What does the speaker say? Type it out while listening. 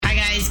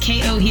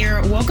KO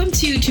here. Welcome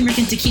to Turmeric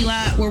and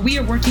Tequila, where we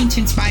are working to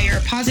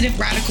inspire positive,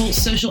 radical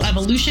social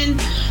evolution.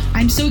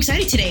 I'm so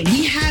excited today.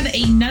 We have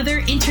another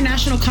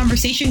international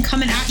conversation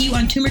coming at you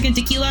on Turmeric and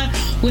Tequila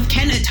with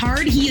Ken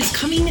Attard. He is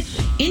coming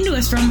into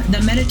us from the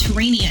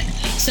Mediterranean.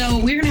 So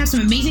we're going to have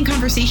some amazing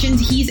conversations.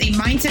 He's a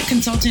mindset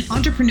consultant,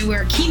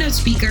 entrepreneur, keynote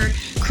speaker,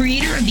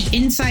 creator of The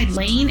Inside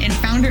Lane, and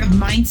founder of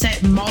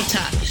Mindset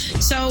Malta.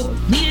 So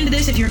lean into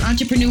this if you're an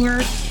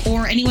entrepreneur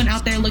or anyone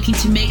out there looking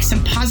to make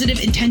some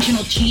positive,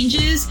 intentional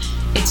changes.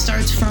 It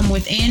starts from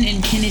within,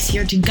 and Ken is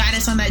here to guide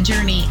us on that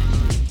journey.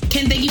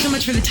 Ken, thank you so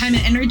much for the time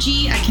and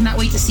energy. I cannot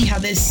wait to see how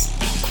this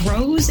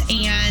grows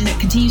and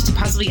continues to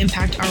positively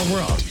impact our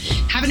world.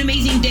 Have an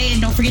amazing day,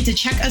 and don't forget to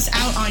check us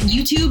out on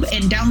YouTube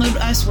and download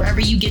us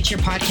wherever you get your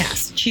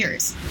podcasts.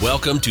 Cheers.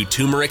 Welcome to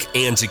Turmeric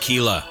and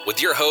Tequila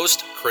with your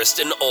host,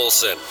 Kristen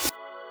Olson.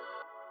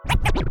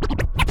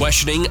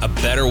 Questioning a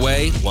better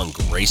way, one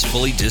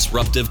gracefully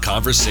disruptive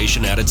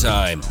conversation at a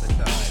time.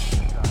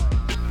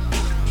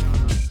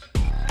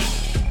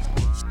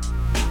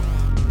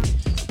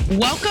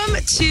 Welcome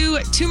to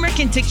Turmeric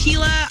and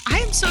Tequila. I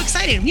am so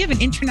excited. We have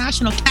an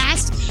international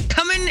cast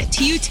coming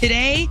to you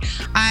today.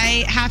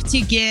 I have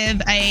to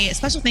give a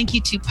special thank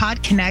you to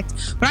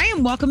PodConnect, but I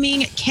am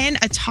welcoming Ken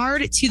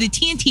Attard to the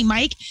TNT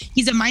mic.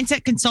 He's a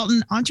mindset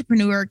consultant,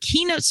 entrepreneur,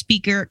 keynote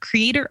speaker,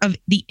 creator of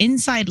The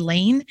Inside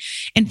Lane,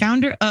 and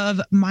founder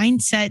of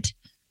Mindset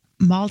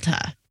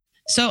Malta.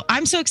 So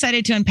I'm so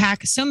excited to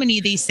unpack so many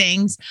of these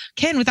things.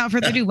 Ken, without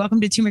further ado, welcome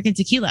to Turmeric and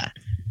Tequila.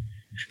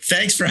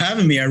 Thanks for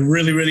having me. I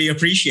really, really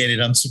appreciate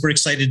it. I'm super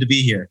excited to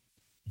be here.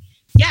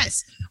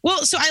 Yes.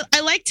 Well, so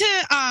I like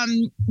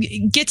to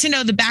get to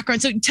know the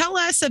background. So tell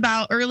us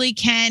about early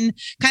Ken,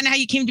 kind of how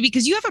you came to be,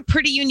 because you have a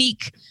pretty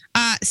unique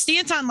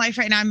stance on life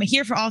right now. I'm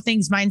here for all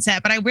things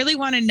mindset, but I really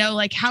want to know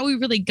like how we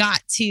really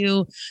got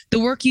to the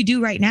work you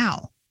do right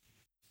now.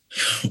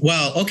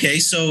 Well, okay.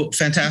 So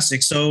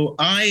fantastic. So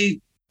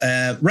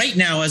right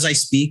now, as I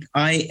speak,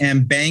 I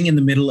am bang in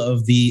the middle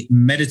of the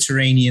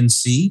Mediterranean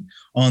Sea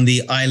on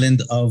the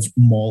island of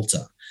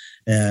Malta.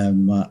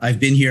 I've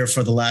been here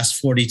for the last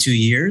 42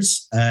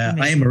 years.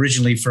 I am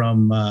originally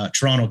from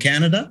Toronto,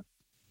 Canada,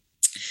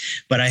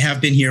 but I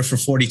have been here for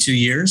 42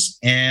 years.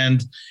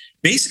 And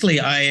basically,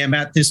 I am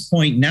at this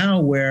point now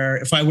where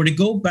if I were to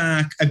go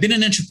back, I've been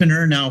an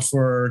entrepreneur now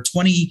for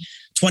 20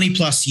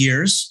 plus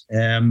years.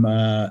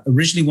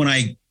 Originally, when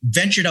I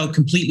ventured out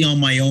completely on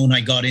my own,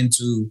 I got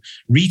into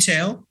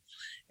retail.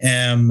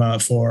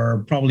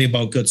 For probably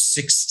about good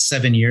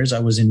 6-7 years, I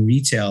was in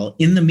retail.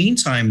 In the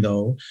meantime,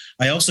 though,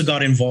 I also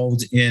got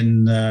involved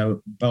in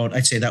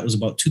I'd say that was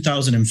about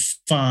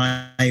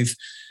 2005.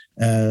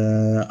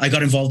 I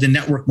got involved in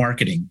network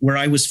marketing, where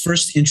I was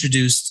first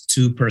introduced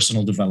to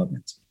personal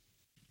development.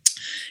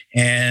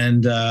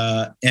 And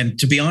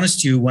to be honest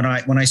with you, when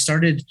I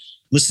started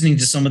listening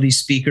to some of these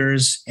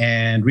speakers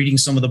and reading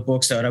some of the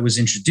books that I was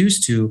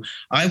introduced to,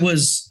 I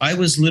was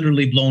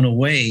literally blown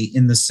away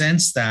in the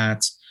sense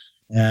that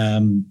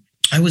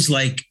I was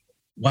like,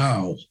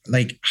 wow,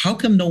 like how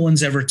come no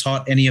one's ever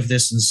taught any of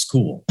this in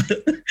school?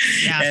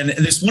 Yeah. And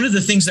it's one of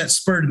the things that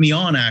spurred me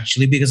on,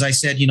 actually, because I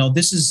said,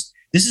 this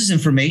is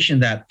information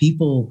that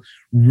people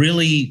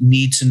really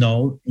need to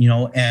know,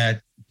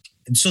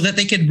 so that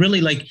they could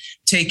really like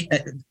take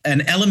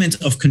an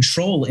element of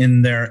control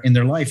in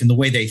their life, in the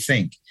way they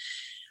think.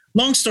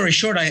 Long story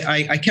short,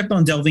 I kept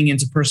on delving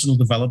into personal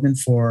development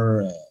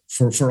for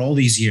all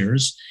these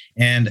years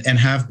and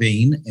have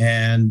been.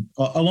 And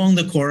along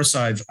the course,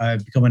 I've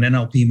become an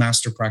NLP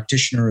master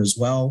practitioner as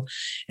well,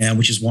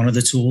 which is one of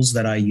the tools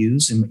that I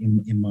use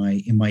in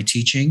my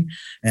teaching.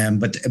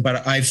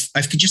 But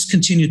I've just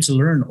continued to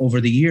learn over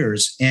the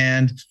years.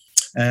 And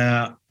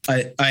I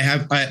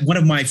have one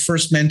of my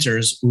first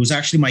mentors, who was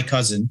actually my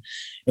cousin.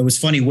 It was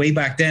funny, way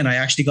back then, I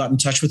actually got in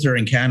touch with her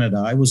in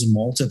Canada. I was in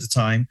Malta at the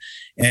time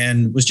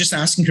and was just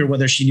asking her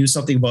whether she knew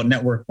something about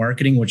network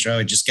marketing, which I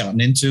had just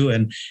gotten into.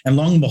 And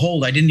lo and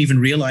behold, I didn't even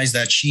realize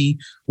that she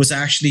was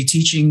actually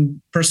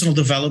teaching personal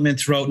development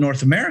throughout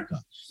North America.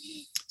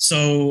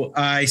 So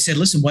I said,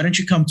 listen, why don't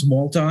you come to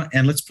Malta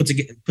and let's put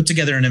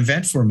together an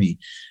event for me.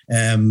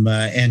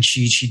 And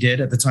she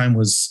did. At the time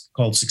was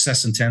called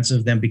Success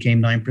Intensive, then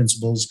became 9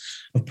 Principles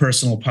of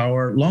Personal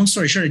Power. Long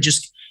story short,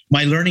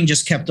 my learning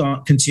just kept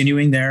on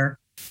continuing there.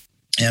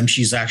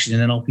 She's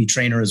actually an NLP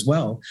trainer as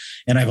well.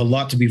 And I have a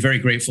lot to be very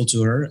grateful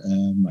to her.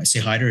 I say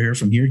hi to her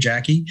from here,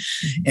 Jackie.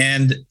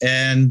 Mm-hmm.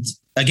 And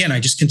again,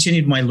 I just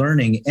continued my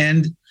learning.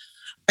 And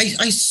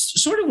I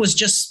sort of was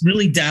just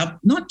really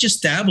not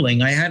just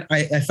dabbling. I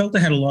felt I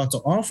had a lot to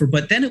offer,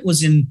 but then it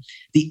was in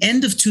the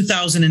end of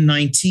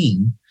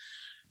 2019,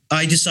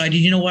 I decided,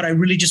 you know what, I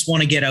really just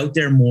want to get out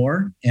there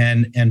more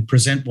and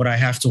present what I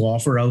have to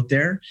offer out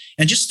there,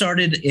 and just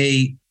started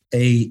a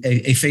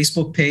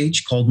Facebook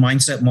page called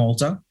Mindset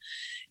Malta,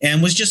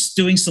 and was just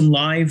doing some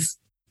live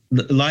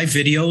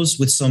videos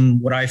with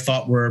some, what I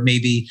thought were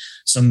maybe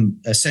some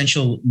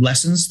essential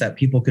lessons that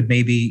people could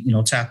maybe,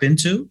 tap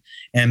into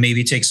and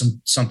maybe take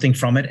something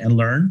from it and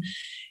learn.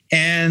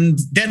 And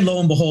then lo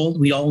and behold,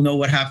 we all know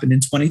what happened in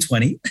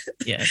 2020.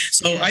 Yes.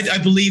 So I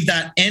believe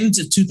that end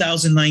of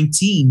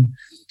 2019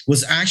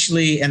 was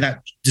actually, and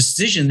that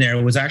decision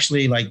there was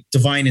actually like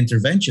divine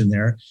intervention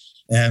there,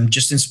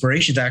 just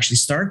inspiration to actually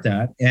start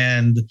that.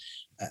 And,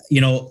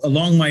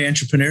 along my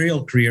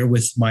entrepreneurial career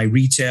with my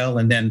retail,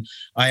 and then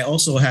I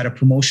also had a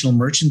promotional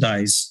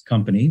merchandise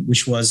company,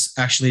 which was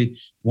actually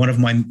one of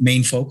my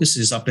main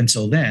focuses up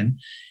until then.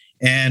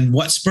 And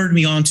what spurred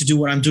me on to do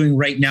what I'm doing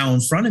right now in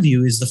front of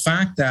you is the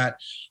fact that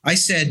I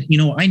said,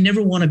 I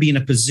never want to be in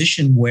a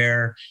position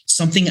where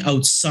something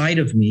outside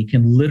of me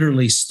can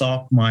literally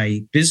stop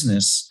my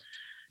business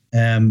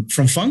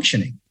from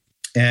functioning.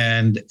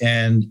 And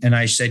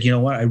I said, you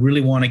know what, I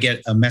really want to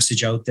get a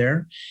message out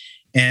there.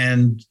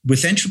 And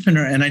with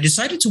I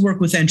decided to work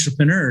with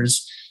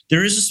entrepreneurs.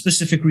 There is a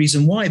specific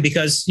reason why,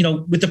 because,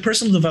 with the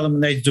personal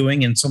development I was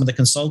doing and some of the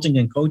consulting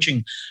and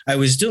coaching I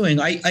was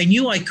doing, I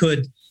knew I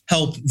could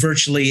help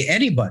virtually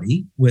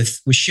anybody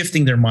with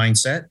shifting their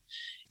mindset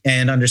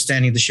and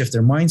understanding to shift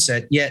their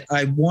mindset. Yet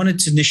I wanted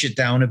to niche it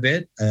down a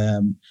bit.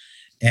 And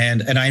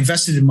I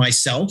invested in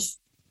myself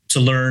to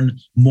learn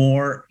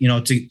more,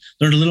 to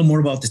learn a little more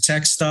about the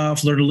tech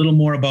stuff, learn a little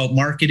more about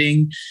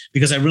marketing,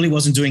 because I really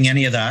wasn't doing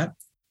any of that.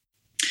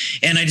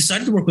 And I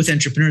decided to work with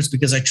entrepreneurs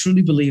because I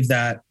truly believe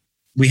that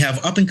we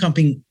have up and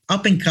coming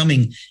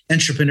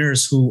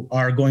entrepreneurs who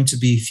are going to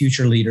be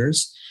future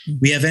leaders.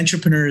 We have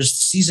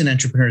seasoned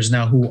entrepreneurs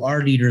now who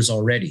are leaders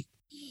already.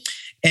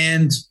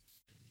 And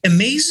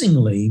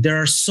amazingly,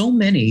 there are so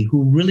many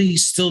who really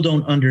still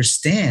don't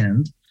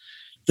understand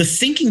the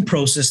thinking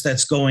process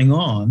that's going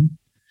on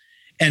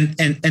and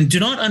do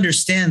not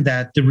understand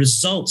that the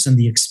results and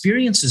the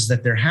experiences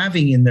that they're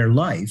having in their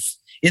life,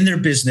 in their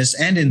business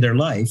and in their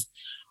life,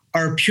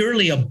 are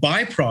purely a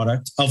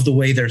byproduct of the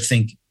way they're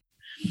thinking.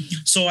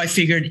 So I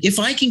figured if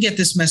I can get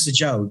this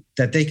message out,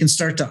 that they can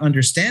start to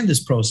understand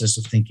this process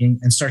of thinking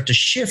and start to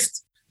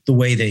shift the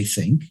way they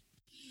think,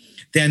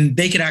 then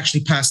they could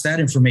actually pass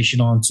that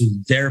information on to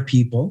their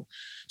people,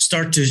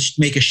 start to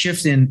make a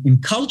shift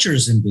in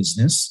cultures in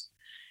business,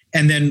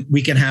 and then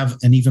we can have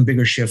an even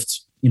bigger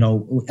shift.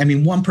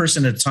 One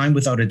person at a time,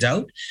 without a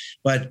doubt.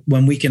 But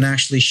when we can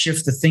actually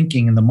shift the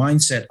thinking and the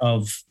mindset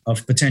of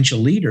potential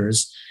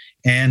leaders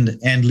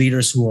and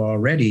leaders who are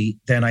already,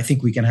 then I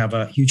think we can have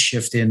a huge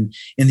shift in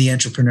the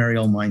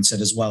entrepreneurial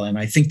mindset as well. And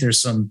I think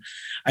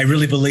I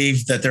really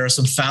believe that there are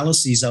some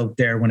fallacies out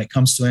there when it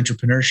comes to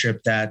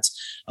entrepreneurship that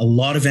a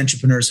lot of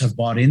entrepreneurs have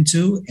bought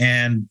into.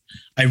 And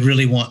I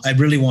really want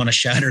to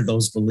shatter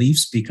those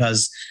beliefs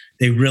because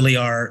they really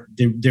are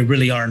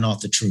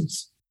not the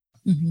truth.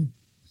 Mm-hmm.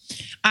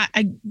 I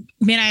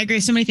agree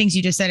with so many things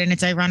you just said, and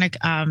it's ironic.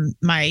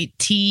 My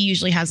tea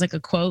usually has like a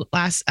quote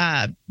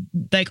on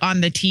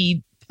the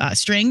tea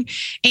string,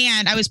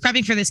 and I was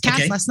prepping for this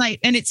cast last night,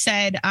 and it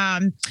said,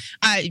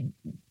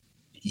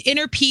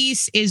 inner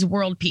peace is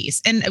world peace.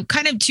 And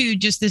kind of to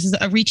just, this is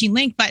a reaching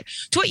link, but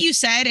to what you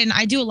said, and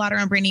I do a lot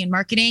around branding and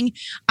marketing.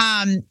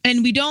 And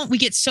we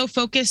get so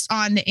focused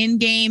on the end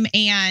game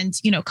and,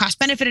 cost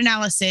benefit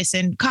analysis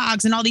and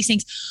COGS and all these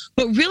things.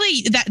 But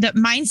really that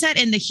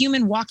mindset and the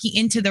human walking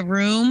into the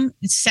room,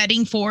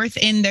 setting forth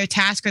in their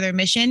task or their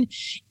mission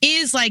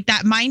is like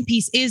that mind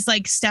piece is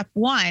like step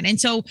one.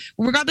 And so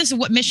regardless of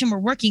what mission we're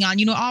working on,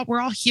 we're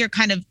all here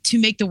kind of to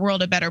make the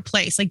world a better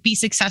place, like be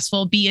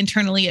successful, be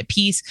internally at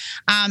peace.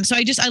 So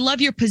I love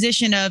your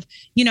position of,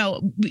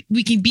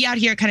 we can be out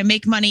here, kind of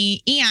make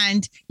money.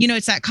 And,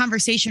 it's that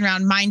conversation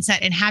around mindset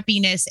and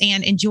happiness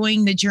and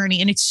enjoying the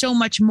journey. And it's so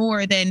much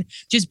more than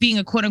just being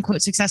a quote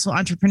unquote successful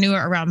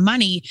entrepreneur around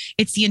money.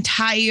 It's the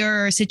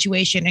entire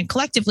situation. And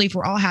collectively, if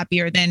we're all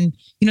happier, then,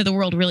 the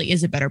world really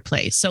is a better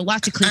place. So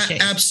lots of cliches.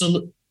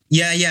 Absolutely.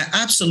 Yeah,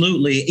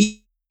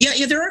 absolutely.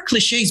 Yeah, there are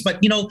cliches, but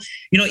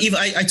Eva,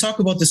 I talk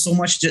about this so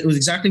much. It was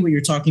exactly what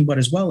you're talking about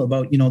as well.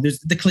 About there's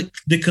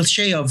the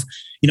cliche of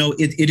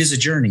it is a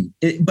journey,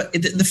 but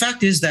the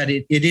fact is that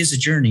it is a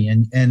journey,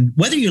 and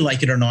whether you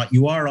like it or not,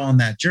 you are on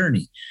that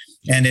journey,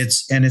 and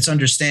it's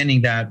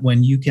understanding that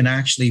when you can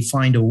actually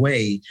find a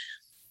way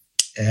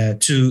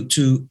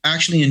to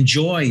actually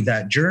enjoy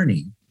that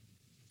journey,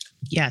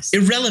 yes,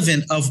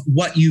 irrelevant of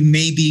what you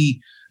may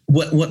be,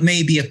 what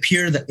may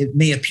appear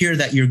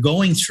that you're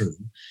going through.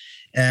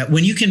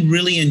 When you can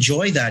really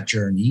enjoy that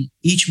journey,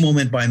 each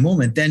moment by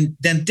moment, then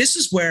this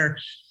is where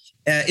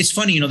it's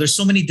funny. There's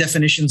so many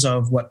definitions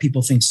of what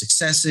people think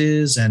success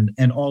is,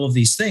 and all of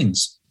these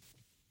things.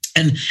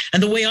 And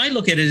the way I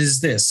look at it is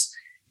this: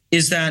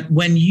 is that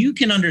when you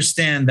can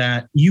understand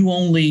that you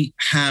only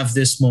have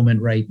this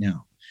moment right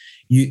now.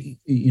 A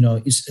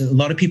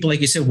lot of people, like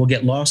you said, will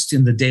get lost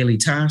in the daily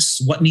tasks.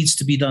 What needs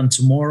to be done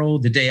tomorrow,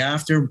 the day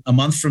after, a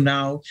month from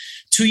now,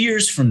 2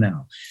 years from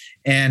now.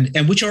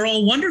 And which are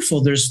all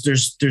wonderful.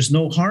 There's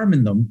no harm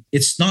in them.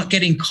 It's not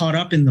getting caught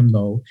up in them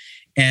though,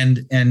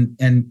 and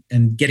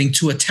getting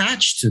too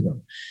attached to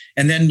them.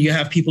 And then you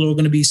have people who are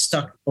going to be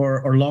stuck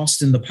or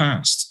lost in the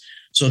past.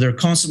 So they're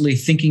constantly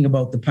thinking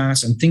about the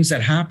past and things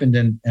that happened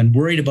and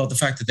worried about the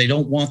fact that they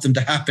don't want them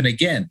to happen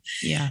again.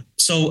 Yeah.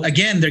 So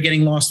again, they're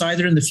getting lost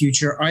either in the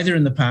future, either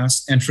in the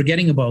past, and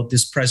forgetting about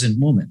this present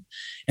moment.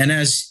 And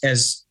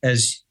as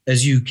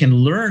you can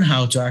learn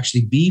how to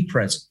actually be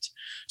present.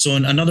 So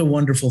another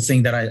wonderful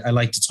thing that I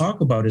like to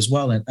talk about as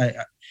well, and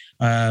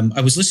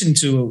I was listening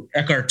to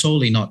Eckhart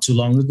Tolle not too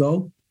long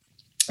ago,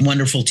 a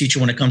wonderful teacher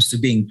when it comes to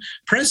being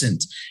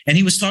present, and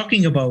he was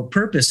talking about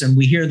purpose. And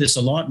we hear this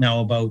a lot now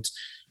about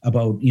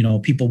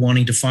people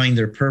wanting to find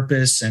their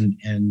purpose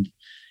and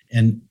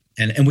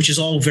which is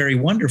all very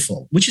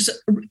wonderful. Which is,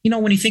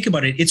 when you think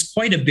about it, it's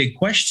quite a big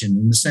question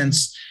in the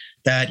sense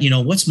that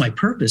what's my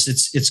purpose?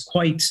 It's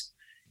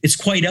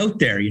quite out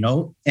there,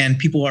 and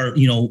people are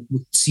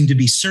seem to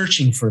be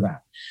searching for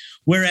that.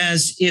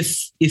 Whereas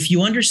if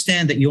you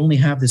understand that you only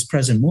have this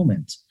present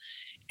moment,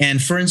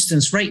 and for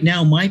instance, right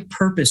now, my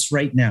purpose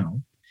right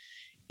now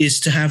is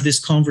to have this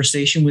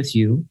conversation with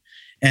you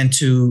and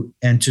to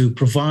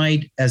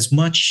provide as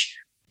much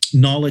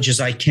knowledge as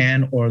I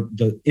can, or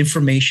the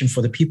information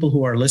for the people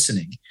who are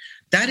listening.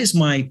 That is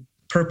my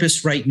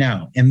purpose right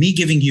now. And me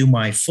giving you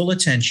my full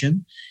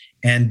attention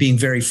and being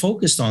very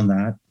focused on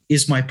that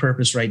is my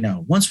purpose right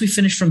now. Once we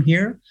finish from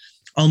here,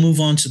 I'll move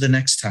on to the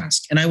next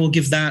task, and I will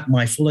give that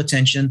my full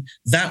attention.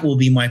 That will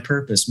be my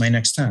purpose, my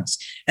next task.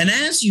 And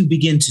as you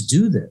begin to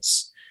do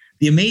this,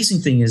 the amazing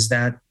thing is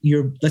that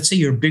let's say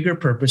your bigger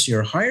purpose,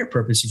 your higher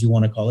purpose, if you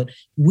want to call it,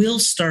 will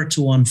start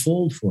to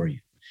unfold for you.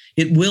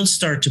 It will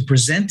start to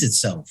present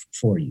itself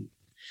for you.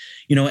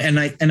 And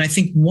I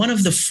think one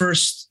of the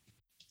first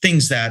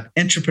things that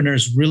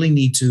entrepreneurs really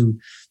need to,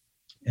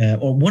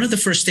 or one of the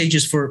first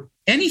stages for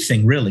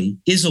anything really,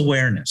 is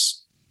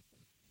awareness.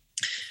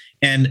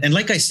 And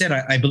like I said,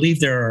 I believe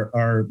there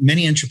are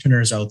many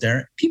entrepreneurs out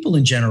there, people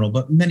in general,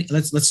 but many.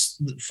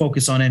 Let's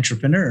focus on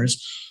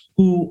entrepreneurs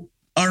who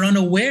are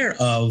unaware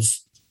of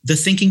the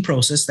thinking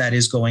process that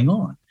is going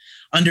on,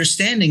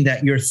 understanding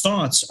that your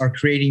thoughts are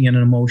creating an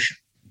emotion.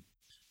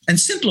 And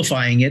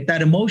simplifying it,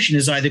 that emotion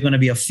is either going to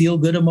be a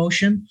feel-good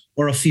emotion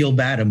or a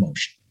feel-bad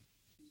emotion,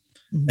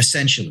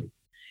 essentially.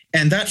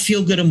 And that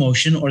feel-good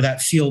emotion or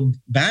that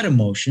feel-bad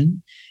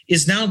emotion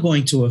is now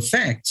going to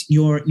affect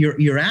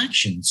your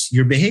actions,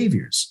 your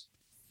behaviors.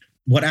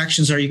 What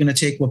actions are you going to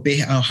take?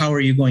 How are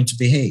you going to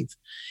behave?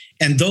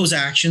 And those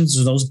actions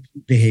or those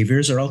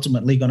behaviors are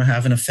ultimately going to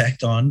have an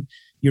effect on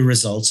your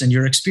results and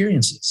your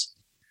experiences.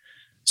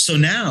 So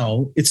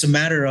now it's a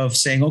matter of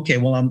saying, okay,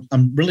 well,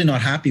 I'm really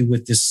not happy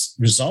with this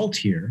result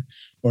here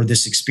or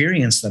this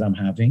experience that I'm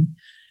having.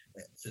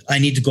 I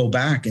need to go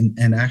back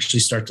and actually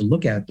start to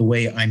look at the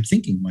way I'm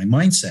thinking, my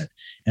mindset,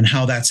 and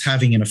how that's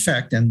having an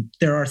effect. And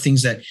there are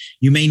things that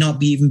you may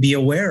not even be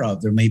aware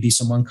of. There may be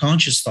some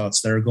unconscious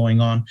thoughts that are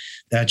going on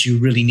that you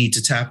really need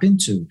to tap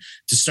into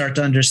to start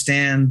to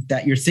understand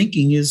that your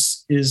thinking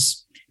is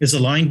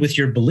aligned with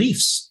your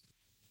beliefs.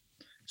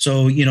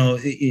 So,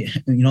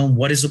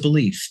 what is a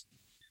belief?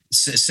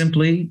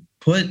 Simply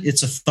put,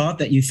 it's a thought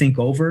that you think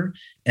over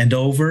and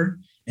over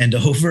and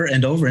over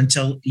and over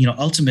until,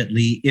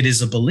 ultimately it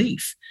is a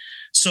belief.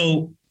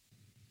 So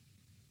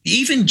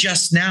even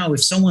just now,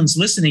 if someone's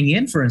listening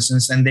in, for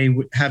instance, and they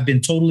have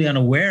been totally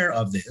unaware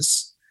of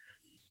this,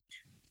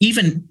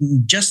 even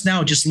just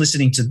now, just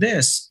listening to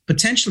this,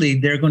 potentially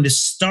they're going to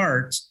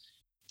start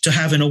to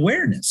have an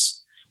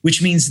awareness,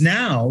 which means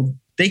now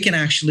they can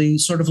actually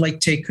sort of like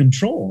take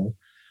control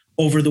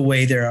over the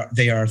way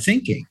they are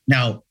thinking.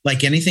 Now,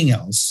 like anything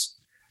else,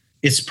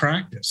 it's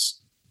practice.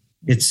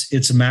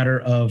 It's a matter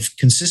of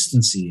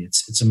consistency.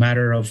 It's a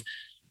matter of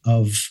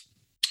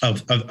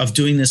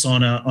doing this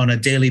on a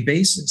daily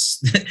basis.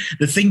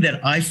 The thing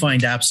that I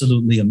find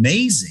absolutely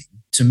amazing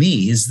to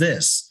me is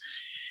this,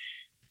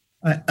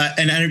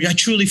 and I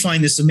truly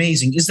find this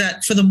amazing, is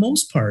that for the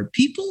most part,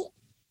 people,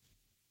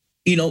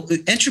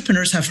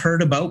 entrepreneurs have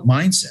heard about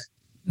mindset.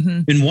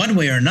 Mm-hmm. In one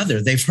way or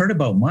another. They've heard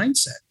about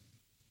mindset.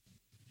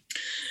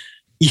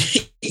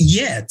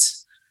 Yet,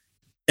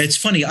 it's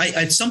funny,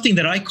 it's something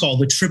that I call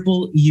the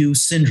triple U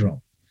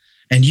syndrome,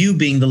 and U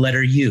being the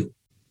letter U.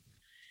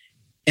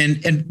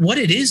 And what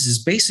it is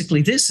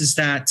basically this, is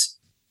that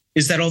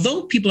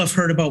although people have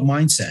heard about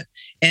mindset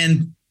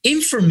and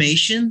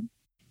information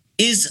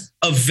is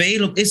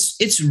available,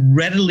 it's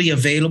readily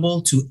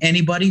available to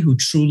anybody who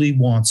truly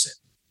wants it.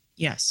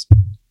 Yes.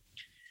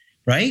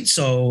 Right?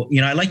 So,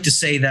 I like to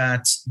say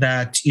that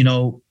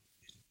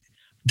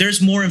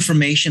there's more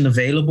information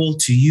available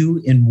to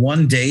you in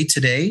one day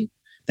today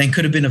than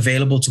could have been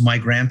available to my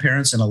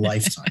grandparents in a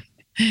lifetime.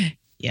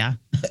 Yeah.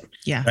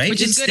 Yeah. Right?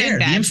 Which is good and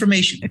bad. The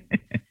information.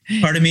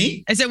 Pardon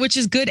me? I said, which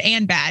is good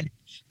and bad,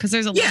 because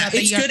there's a lot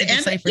that you have to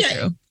decipher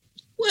through.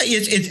 Well,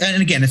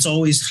 and again, it's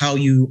always how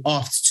you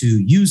opt to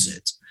use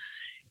it.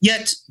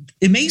 Yet,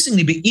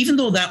 amazingly, even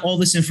though that all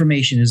this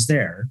information is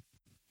there,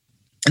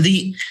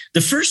 the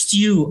first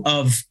U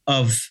of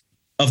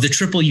the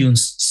triple U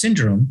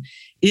syndrome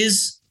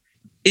is,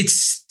 it's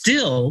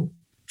still,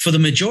 for the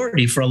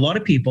majority, for a lot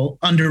of people,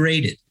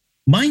 underrated.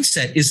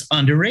 Mindset is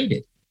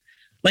underrated.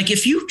 Like,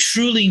 if you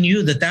truly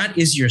knew that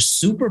is your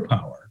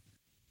superpower,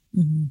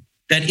 mm-hmm.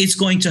 that it's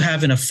going to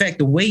have an effect,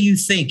 the way you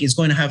think is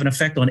going to have an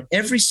effect on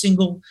every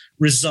single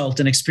result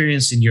and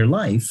experience in your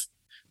life,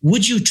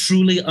 Would you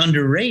truly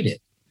underrate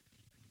it?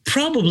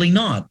 Probably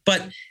not,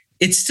 but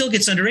it still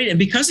gets underrated. And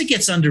because it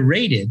gets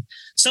underrated,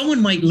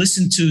 someone might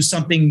listen to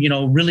something,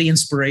 really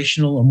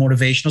inspirational or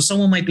motivational.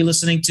 Someone might be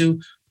listening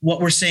to what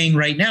we're saying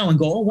right now and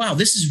go, oh, wow,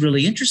 this is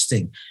really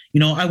interesting.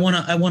 I want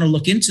to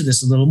look into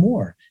this a little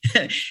more.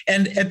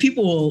 and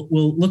people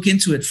will look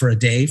into it for a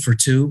day, for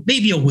two,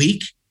 maybe a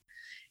week,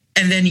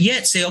 and then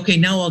yet say, okay,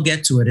 now I'll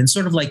get to it. And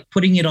sort of like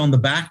putting it on the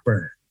back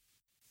burner.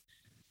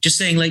 Just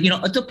saying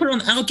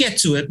I'll get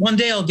to it. One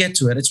day I'll get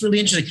to it. It's really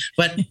interesting.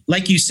 But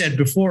like you said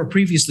before,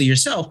 previously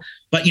yourself,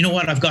 but you know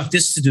what? I've got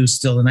this to do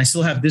still, and I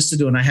still have this to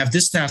do, and I have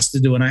this task to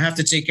do, and I have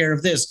to take care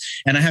of this,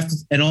 and I have to,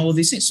 and all of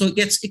these things. So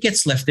it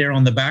gets left there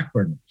on the back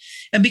burner.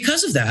 And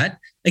because of that,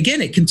 again,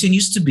 it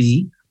continues to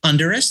be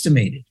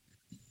underestimated,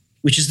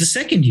 which is the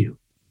second U.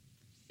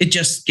 It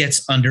just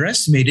gets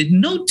underestimated.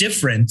 No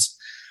different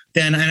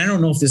than, and I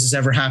don't know if this has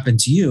ever happened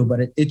to you, but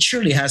it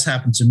surely has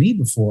happened to me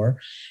before,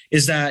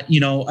 is that,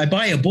 I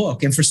buy a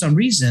book and for some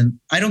reason,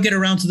 I don't get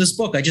around to this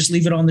book. I just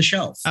leave it on the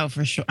shelf. Oh,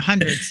 for sure.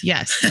 Hundreds.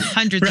 Yes.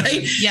 Hundreds.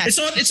 Right? Yes.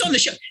 It's on the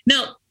shelf.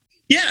 Now,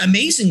 yeah,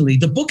 amazingly,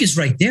 the book is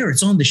right there.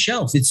 It's on the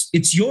shelf.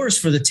 It's yours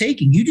for the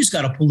taking. You just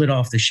got to pull it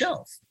off the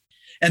shelf.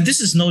 And this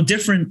is no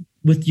different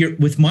with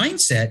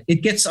mindset.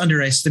 It gets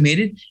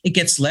underestimated. It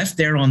gets left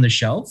there on the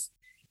shelf.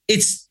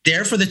 It's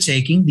there for the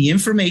taking. The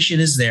information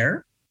is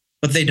there,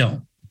 but they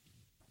don't.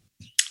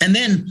 And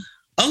then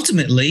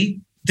ultimately,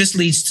 this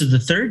leads to the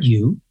third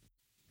U,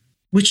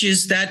 which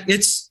is that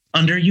it's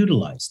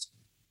underutilized.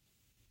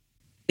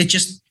 It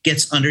just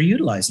gets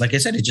underutilized. Like I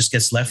said, it just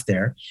gets left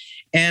there.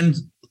 And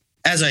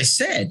as I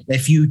said,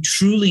 if you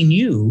truly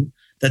knew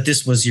that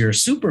this was your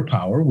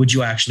superpower, would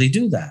you actually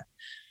do that?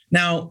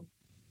 Now,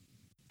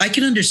 I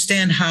can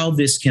understand how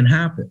this can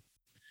happen.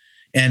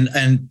 And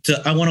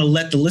I want to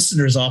let the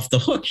listeners off the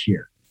hook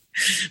here,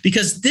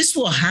 because this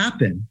will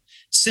happen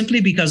simply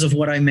because of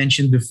what I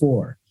mentioned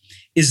before,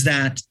 is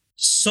that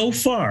so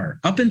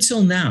far, up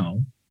until now,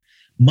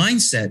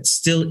 mindset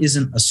still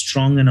isn't a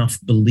strong enough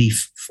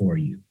belief for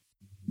you.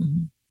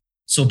 Mm-hmm.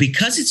 So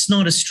because it's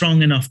not a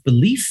strong enough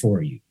belief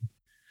for you,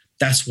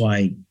 that's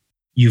why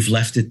you've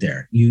left it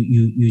there.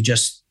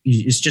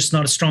 It's just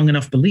not a strong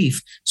enough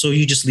belief. So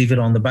you just leave it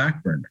on the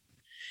back burner.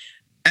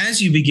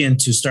 As you begin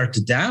to start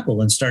to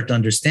dabble and start to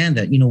understand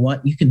that,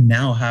 you can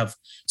now have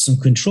some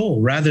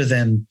control rather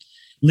than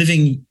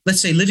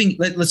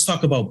let's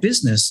talk about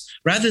business,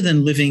 rather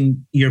than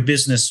living your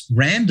business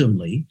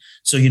randomly.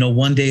 So,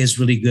 one day is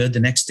really good, the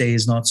next day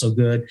is not so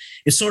good.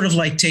 It's sort of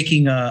like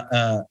taking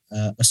a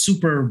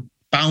super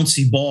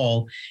bouncy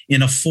ball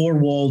in a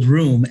four-walled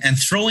room and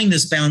throwing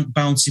this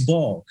bouncy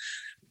ball,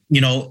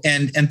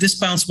 and this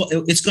bounce ball,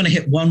 it's going to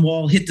hit one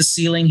wall, hit the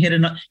ceiling, hit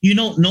another. You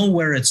don't know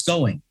where it's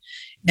going.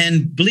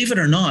 And believe it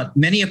or not,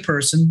 many an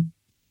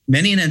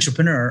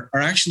entrepreneur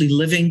are actually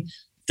living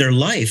their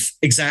life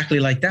exactly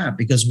like that,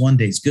 because one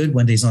day's good,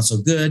 one day's not so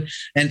good,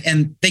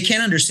 and they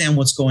can't understand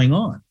what's going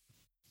on.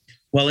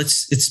 Well,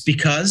 it's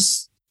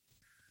because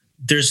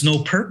there's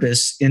no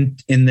purpose in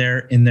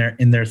their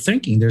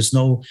thinking. There's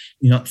no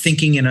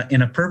thinking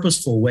in a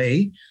purposeful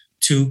way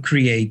to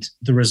create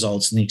the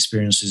results and the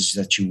experiences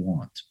that you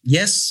want.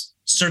 Yes,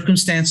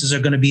 circumstances are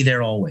going to be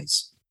there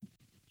always.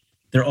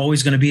 They're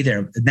always going to be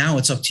there. Now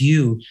it's up to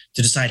you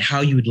to decide how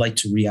you would like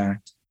to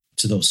react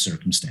to those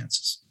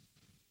circumstances.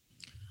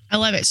 I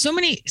love it. So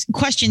many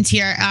questions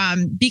here,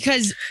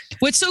 because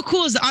what's so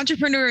cool is the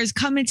entrepreneurs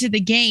come into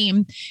the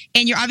game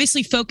and you're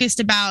obviously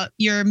focused about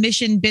your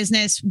mission,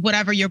 business,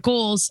 whatever your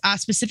goals,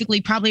 specifically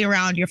probably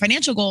around your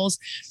financial goals.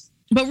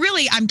 But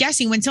really, I'm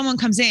guessing when someone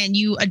comes in,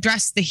 you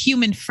address the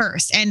human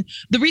first. And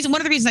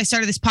one of the reasons I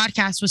started this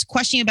podcast was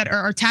questioning a better,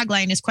 our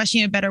tagline is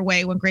questioning a better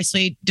way, one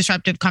gracefully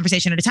disruptive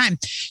conversation at a time.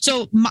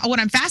 So what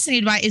I'm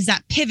fascinated by is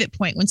that pivot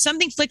point when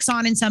something flicks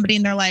on in somebody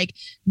and they're like,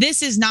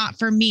 this is not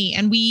for me.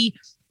 And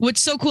what's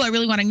so cool, I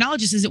really want to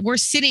acknowledge this, is that we're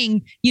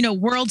sitting,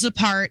 worlds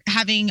apart,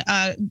 having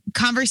a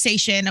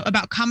conversation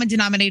about common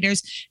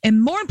denominators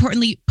and, more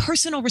importantly,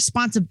 personal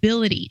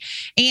responsibility.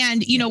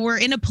 And, we're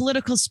in a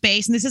political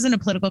space, and this isn't a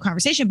political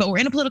conversation, but we're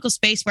in a political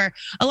space where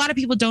a lot of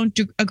people don't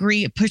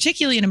agree,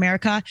 particularly in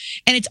America,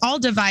 and it's all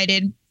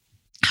divided.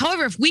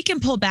 However, if we can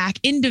pull back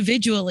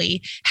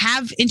individually,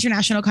 have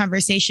international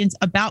conversations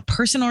about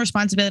personal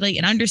responsibility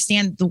and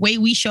understand the way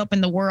we show up in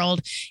the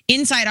world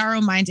inside our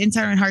own minds,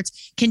 inside our own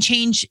hearts, can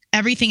change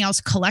everything else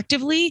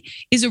collectively,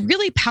 is a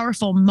really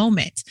powerful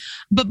moment.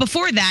 But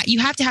before that, you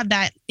have to have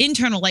that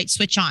internal light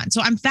switch on.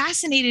 So I'm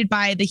fascinated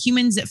by the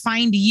humans that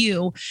find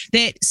you,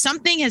 that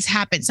something has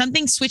happened,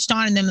 something switched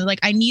on in them. They're like,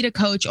 I need a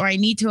coach, or I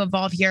need to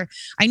evolve here.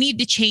 I need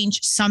to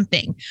change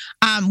something.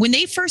 When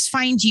they first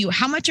find you,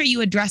 how much are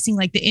you addressing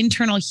like the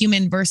internal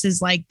human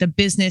versus like the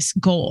business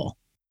goal?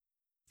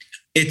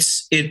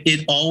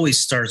 It always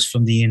starts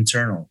from the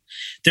internal.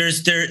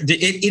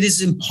 It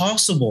is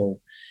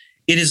impossible.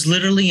 It is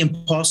literally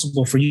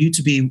impossible for you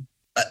to be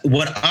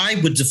what I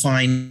would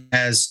define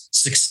as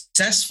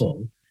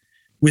successful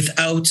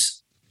without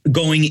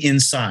going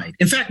inside.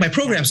 In fact, my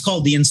program's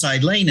called The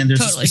Inside Lane, and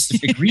there's a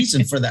specific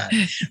reason for that,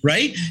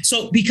 right?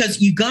 So because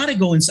you got to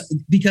go inside,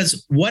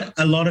 because what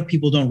a lot of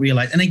people don't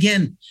realize, and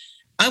again,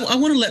 I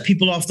want to let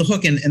people off the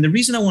hook. And the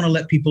reason I want to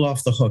let people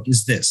off the hook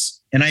is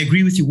this, and I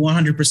agree with you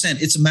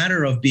 100%. It's a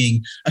matter of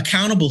being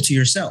accountable to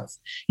yourself.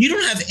 You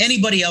don't have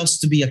anybody else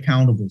to be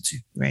accountable to.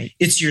 Right.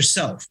 It's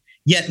yourself.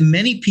 Yet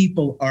many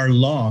people are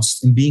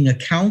lost in being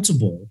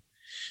accountable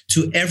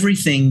to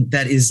everything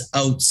that is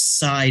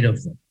outside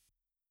of them.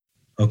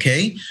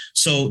 Okay?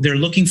 So they're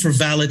looking for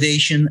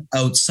validation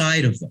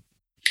outside of them.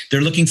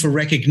 They're looking for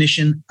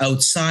recognition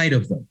outside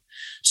of them.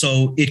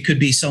 So it could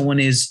be someone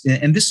is,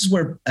 and this is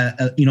where,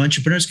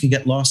 entrepreneurs can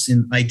get lost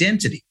in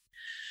identity.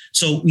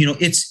 So,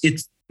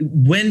 it's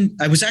when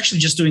I was actually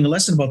just doing a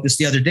lesson about this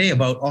the other day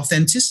about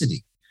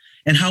authenticity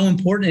and how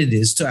important it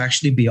is to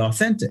actually be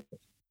authentic.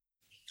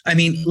 I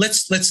mean,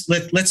 let's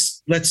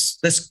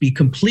be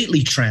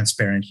completely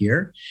transparent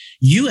here.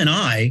 You and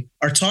I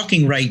are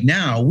talking right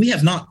now. We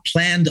have not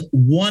planned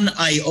one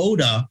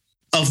iota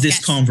of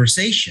this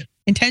conversation.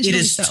 Intentionally,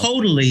 it is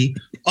totally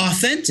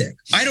authentic.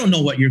 I don't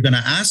know what you're going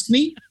to ask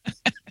me,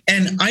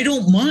 and I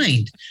don't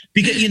mind,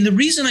 because and the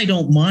reason I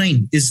don't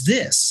mind is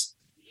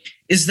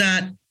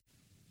that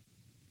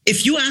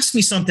if you ask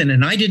me something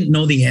and I didn't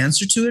know the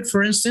answer to it,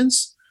 for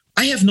instance,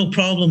 I have no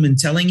problem in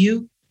telling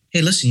you,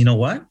 hey, listen, you know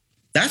what?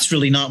 That's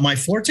really not my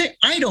forte.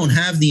 I don't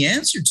have the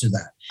answer to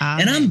that.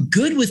 And I'm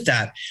good with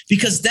that,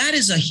 because that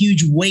is a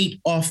huge weight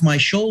off my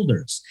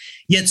shoulders.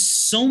 Yet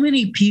so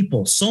many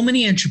people, so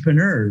many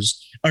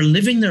entrepreneurs are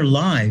living their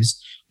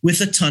lives with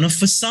a ton of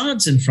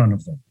facades in front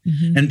of them.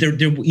 Mm-hmm. And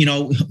they're we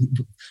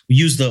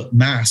use the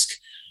mask,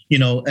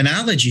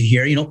 analogy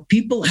here.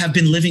 People have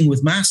been living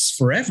with masks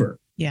forever.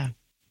 Yeah.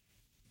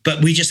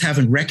 But we just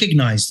haven't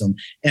recognized them,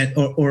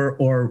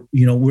 or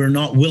we're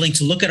not willing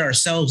to look at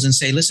ourselves and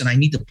say, listen, I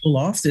need to pull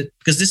off that,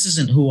 because this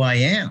isn't who I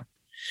am.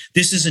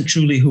 This isn't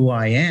truly who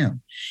I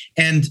am.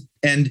 And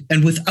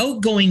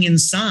without going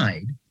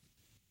inside,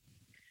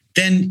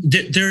 then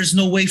there's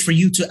no way for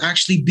you to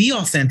actually be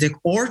authentic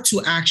or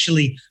to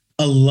actually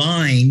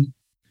align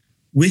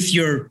with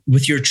your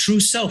true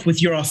self,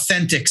 with your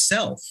authentic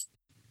self.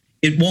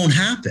 It won't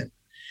happen.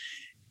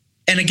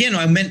 And again,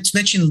 I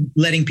mentioned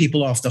letting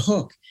people off the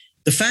hook.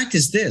 The fact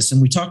is this, and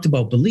we talked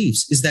about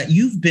beliefs, is that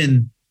you've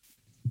been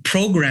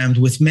programmed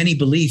with many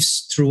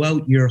beliefs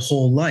throughout your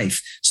whole life,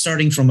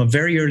 starting from a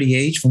very early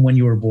age, from when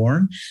you were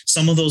born.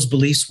 Some of those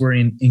beliefs were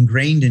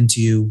ingrained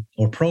into you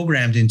or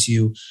programmed into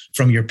you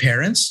from your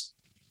parents.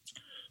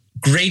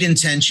 Great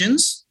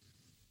intentions,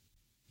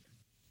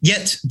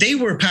 yet they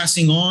were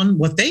passing on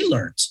what they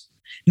learned.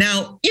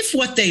 Now, if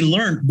what they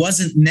learned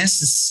wasn't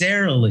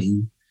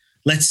necessarily,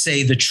 let's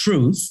say, the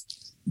truth,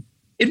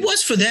 it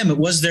was for them, it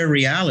was their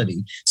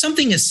reality.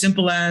 Something as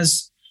simple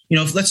as,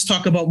 let's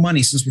talk about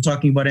money, since we're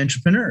talking about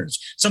entrepreneurs.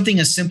 Something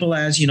as simple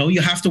as,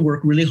 you have to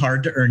work really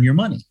hard to earn your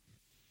money.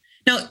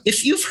 Now,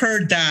 if you've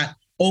heard that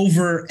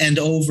over and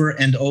over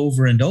and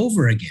over and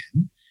over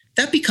again,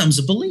 that becomes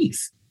a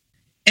belief.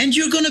 And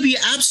you're going to be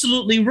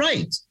absolutely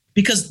right,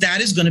 because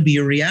that is going to be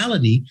a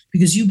reality,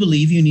 because you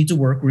believe you need to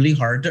work really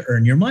hard to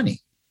earn your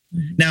money.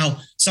 Mm-hmm. Now,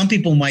 some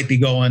people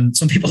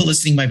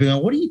listening might be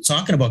going, what are you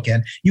talking about,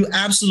 Ken? You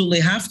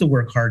absolutely have to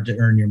work hard to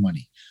earn your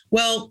money.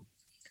 Well,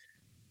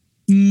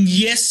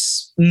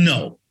 yes,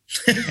 no.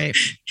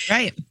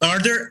 Right.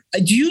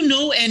 Do you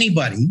know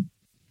anybody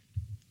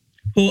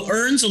who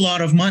earns a lot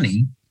of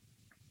money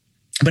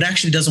but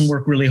actually doesn't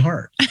work really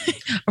hard?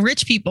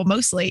 Rich people,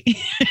 mostly.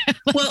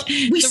 Well,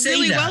 we say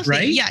really that, wealthy.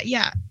 Right?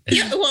 Yeah.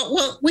 Yeah.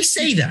 Well, we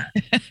say that,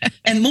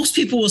 and most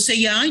people will say,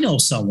 "Yeah, I know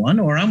someone,"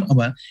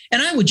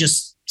 and I would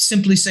just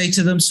simply say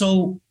to them,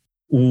 "So,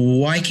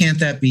 why can't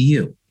that be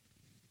you?"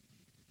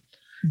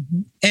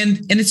 Mm-hmm.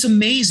 And it's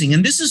amazing.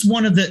 And this is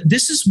one of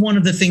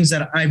the things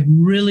that I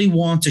really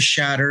want to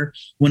shatter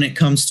when it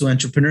comes to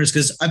entrepreneurs,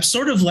 because I'm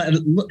sort of, I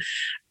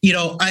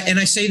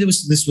say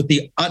this with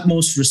the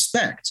utmost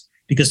respect,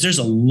 because there's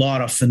a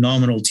lot of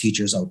phenomenal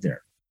teachers out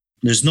there.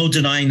 There's no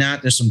denying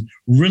that. There's some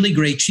really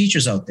great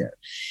teachers out there.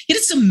 Yet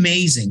it's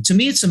amazing. To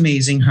me, it's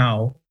amazing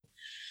how,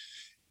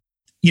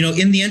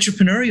 in the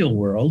entrepreneurial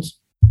world,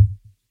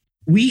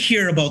 we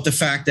hear about the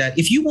fact that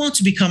if you want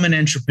to become an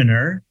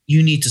entrepreneur,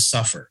 you need to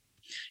suffer.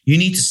 You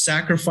need to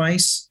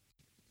sacrifice,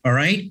 all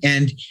right?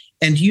 And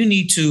you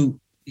need to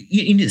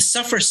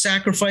suffer,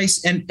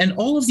 sacrifice, and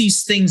all of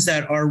these things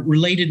that are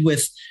related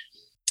with,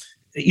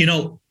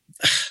 really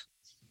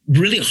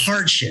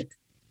hardship.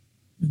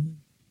 Mm-hmm.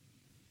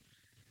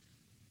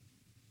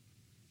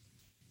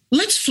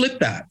 Let's flip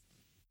that.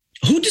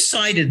 Who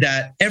decided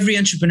that every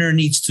entrepreneur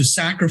needs to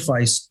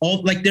sacrifice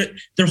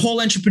their whole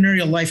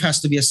entrepreneurial life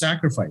has to be a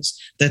sacrifice,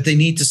 that they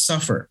need to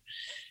suffer?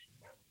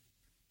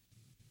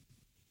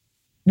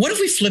 What if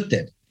we flipped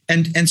it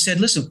and said,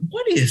 listen,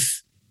 what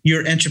if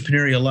your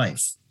entrepreneurial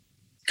life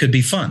could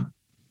be fun?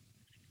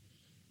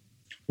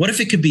 What if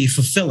it could be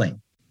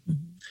fulfilling?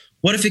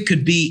 What if it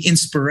could be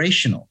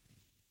inspirational?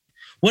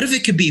 What if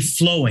it could be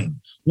flowing?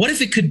 What if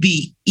it could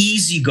be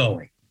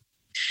easygoing?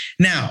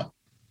 Now,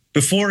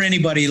 before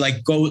anybody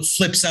like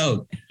flips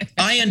out,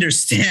 I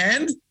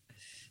understand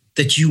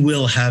that you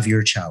will have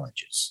your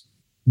challenges.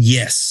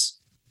 Yes,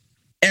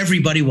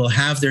 everybody will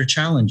have their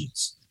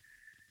challenges.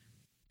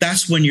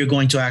 That's when you're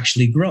going to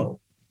actually grow.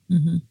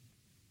 Mm-hmm.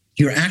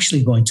 You're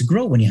actually going to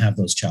grow when you have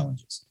those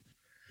challenges.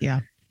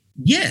 Yeah.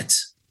 Yet,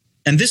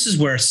 and this is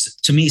where,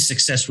 to me,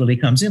 success really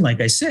comes in,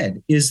 like I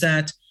said, is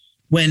that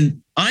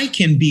when I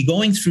can be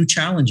going through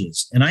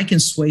challenges and I can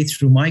sway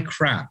through my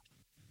crap,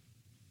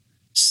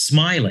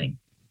 smiling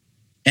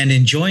and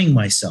enjoying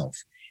myself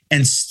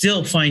and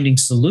still finding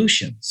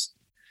solutions.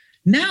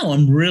 Now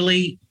I'm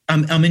literally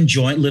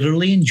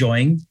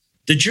enjoying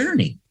the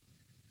journey.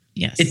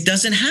 Yes. It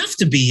doesn't have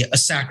to be a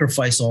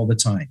sacrifice all the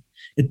time.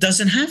 It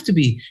doesn't have to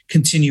be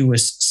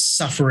continuous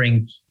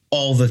suffering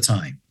all the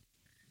time.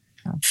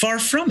 Oh. Far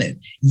from it.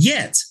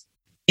 Yet,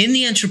 in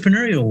the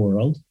entrepreneurial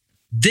world,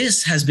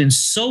 this has been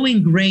so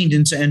ingrained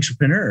into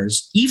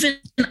entrepreneurs. Even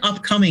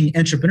upcoming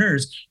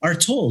entrepreneurs are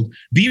told,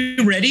 be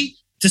ready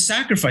to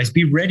sacrifice,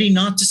 be ready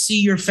not to see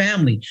your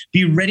family,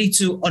 be ready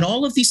to, on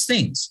all of these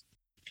things.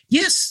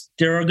 Yes,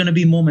 there are going to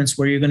be moments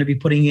where you're going to be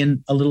putting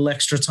in a little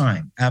extra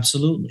time.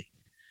 Absolutely.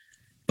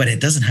 But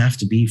it doesn't have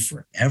to be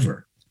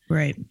forever.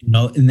 Right. You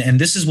know, and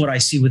this is what I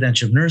see with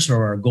entrepreneurs who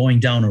are going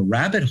down a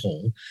rabbit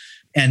hole.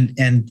 And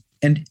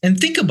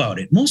think about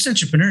it. Most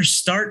entrepreneurs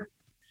start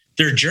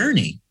their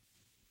journey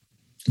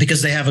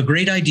because they have a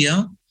great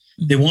idea.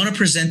 They want to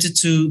present it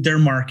to their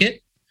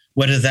market,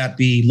 whether that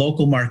be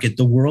local market,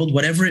 the world,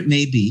 whatever it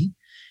may be.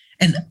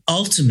 And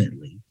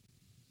ultimately,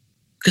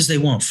 because they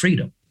want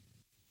freedom.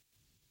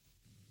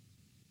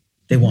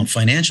 They want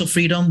financial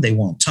freedom. They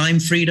want time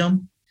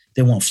freedom.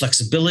 They want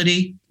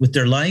flexibility with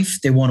their life.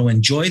 They want to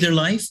enjoy their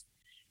life.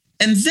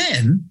 And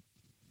then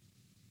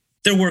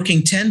they're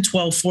working 10,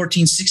 12,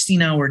 14,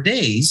 16-hour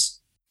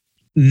days,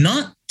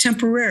 not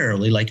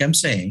temporarily, like I'm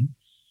saying,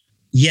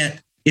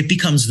 yet it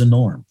becomes the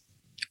norm.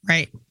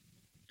 Right.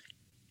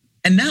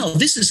 And now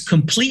this is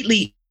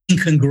completely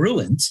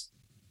incongruent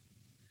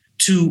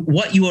to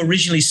what you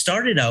originally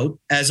started out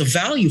as a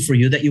value for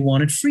you, that you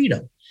wanted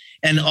freedom.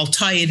 And I'll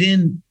tie it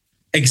in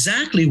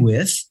exactly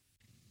with,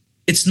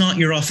 it's not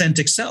your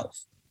authentic self.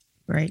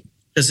 Right.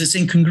 Because it's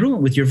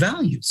incongruent with your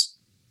values.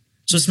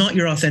 So it's not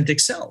your authentic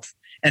self.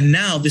 And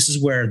now this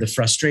is where the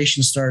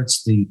frustration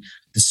starts, the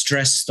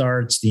stress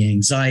starts, the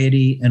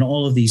anxiety, and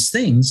all of these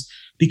things,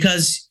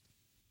 because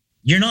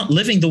you're not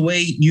living the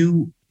way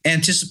you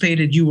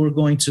anticipated you were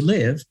going to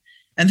live.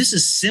 And this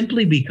is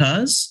simply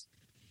because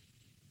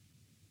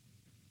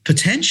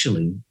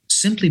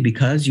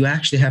you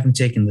actually haven't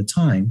taken the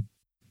time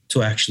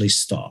to actually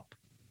stop.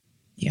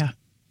 Yeah.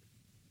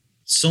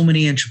 So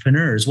many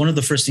entrepreneurs, one of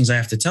the first things I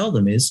have to tell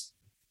them is,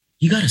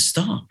 you got to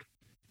stop.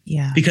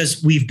 Yeah.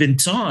 Because we've been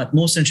taught,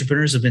 most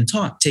entrepreneurs have been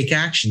taught, take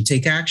action,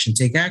 take action,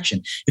 take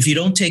action. If you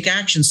don't take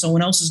action,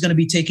 someone else is going to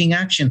be taking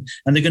action,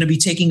 and they're going to be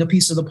taking a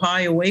piece of the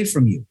pie away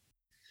from you.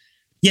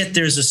 Yet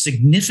there's a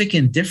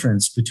significant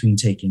difference between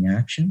taking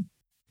action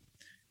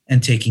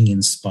and taking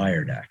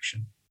inspired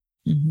action.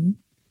 Mm-hmm.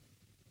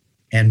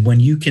 And when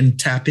you can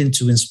tap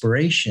into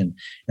inspiration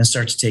and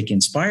start to take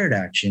inspired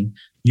action,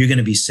 you're going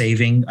to be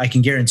saving, I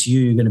can guarantee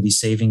you're going to be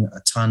saving a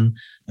ton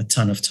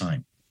of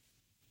time.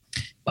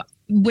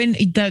 When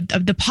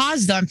the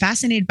pause, though, I'm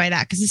fascinated by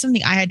that, because it's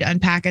something I had to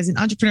unpack as an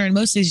entrepreneur and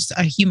mostly just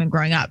a human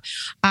growing up.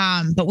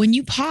 But when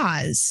you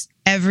pause,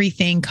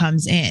 everything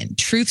comes in.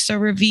 Truths are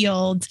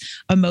revealed,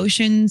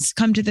 emotions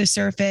come to the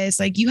surface.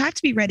 Like, you have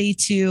to be ready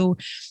to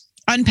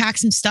unpack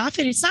some stuff.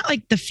 And it's not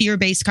like the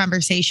fear-based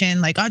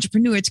conversation, like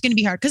entrepreneur, it's going to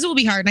be hard, because it will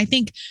be hard. And I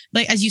think,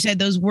 like, as you said,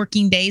 those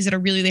working days that are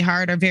really, really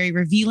hard are very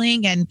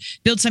revealing and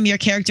build some of your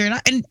character.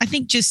 And I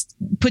think just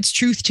puts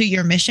truth to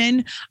your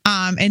mission,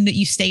 and that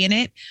you stay in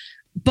it.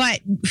 But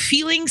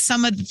feeling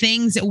some of the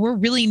things that we're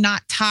really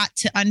not taught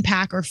to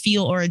unpack or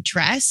feel or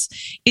address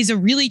is a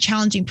really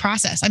challenging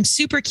process. I'm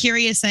super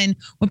curious. And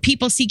when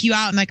people seek you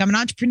out and like, I'm an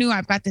entrepreneur,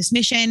 I've got this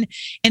mission,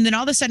 and then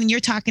all of a sudden you're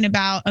talking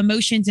about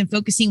emotions and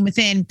focusing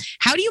within,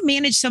 how do you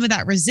manage some of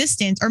that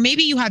resistance? Or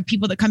maybe you have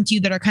people that come to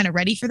you that are kind of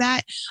ready for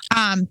that.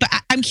 But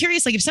I'm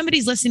curious, like, if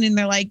somebody's listening and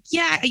they're like,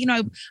 yeah, you know,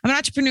 I'm an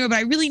entrepreneur, but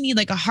I really need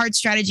like a hard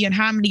strategy on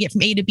how I'm going to get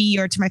from A to B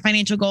or to my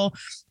financial goal,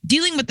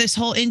 dealing with this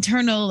whole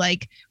internal,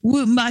 like,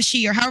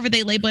 mushy, or however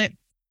they label it.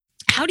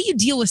 How do you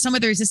deal with some of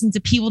the resistance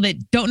of people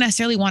that don't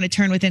necessarily want to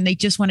turn within? They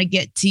just want to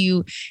get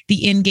to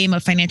the end game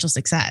of financial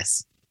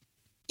success.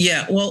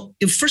 Yeah, well,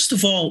 first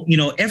of all, you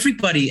know,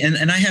 everybody,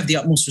 and I have the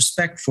utmost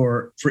respect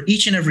for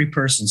each and every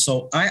person.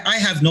 So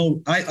I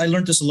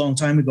learned this a long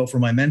time ago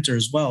from my mentor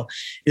as well,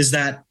 is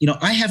that, you know,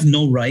 I have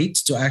no right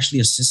to actually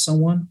assist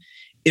someone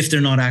if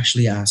they're not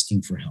actually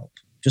asking for help.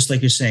 Just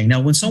like you're saying. Now,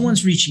 when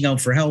someone's reaching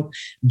out for help,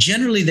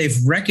 generally they've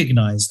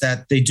recognized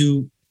that they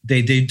do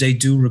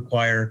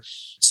require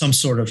some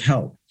sort of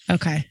help.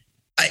 Okay.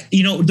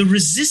 The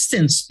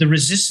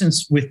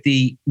resistance with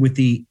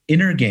the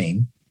inner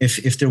game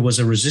if there was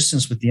a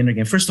resistance with the inner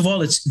game. First of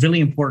all, it's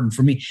really important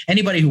for me.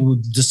 Anybody who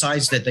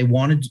decides that they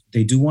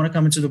do want to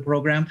come into the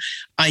program,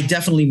 I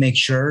definitely make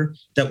sure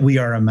that we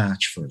are a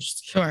match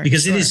first. Sure.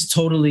 Because it is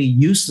totally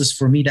useless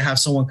for me to have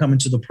someone come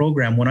into the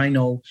program when I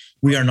know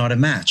we are not a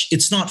match.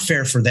 It's not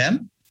fair for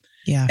them.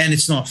 Yeah. And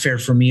it's not fair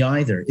for me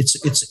either.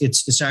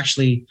 It's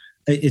actually,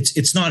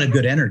 it's not a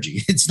good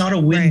energy. It's not a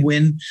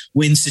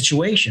win-win-win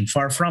situation.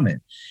 Far from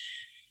it.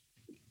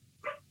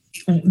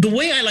 The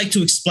way I like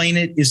to explain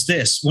it is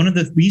this. One of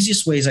the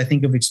easiest ways I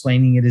think of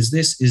explaining it is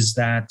this, is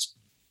that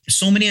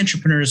so many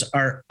entrepreneurs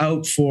are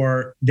out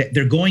for,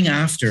 they're going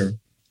after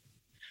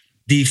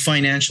the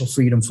financial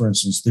freedom, for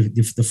instance,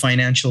 the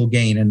financial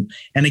gain.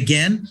 And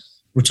again,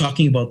 we're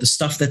talking about the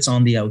stuff that's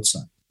on the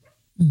outside.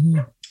 Mm-hmm.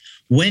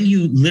 When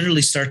you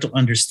literally start to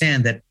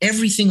understand that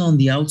everything on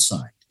the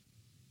outside,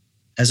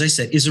 as I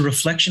said, is a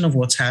reflection of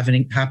what's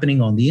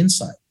happening on the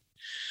inside.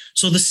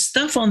 So the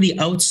stuff on the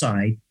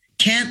outside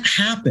can't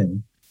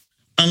happen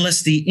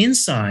unless the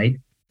inside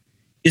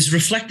is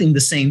reflecting the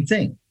same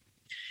thing.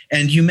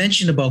 And you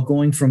mentioned about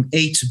going from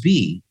A to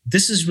B.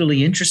 This is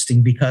really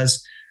interesting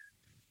because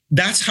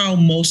that's how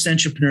most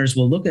entrepreneurs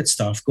will look at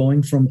stuff,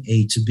 going from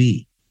A to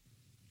B.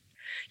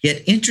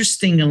 Yet,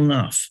 interesting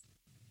enough,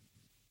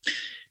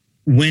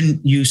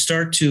 when you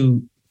start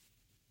to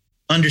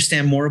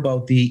understand more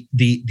about the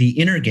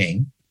inner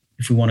game,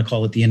 if we want to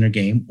call it the inner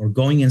game, or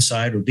going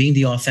inside or being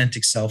the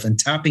authentic self and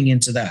tapping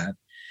into that,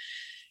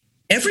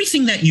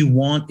 everything that you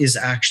want is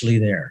actually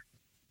there.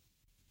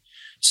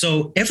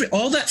 So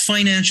all that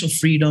financial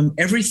freedom,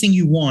 everything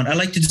you want, I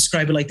like to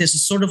describe it like this.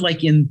 It's sort of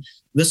like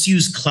let's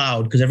use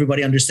cloud, because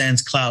everybody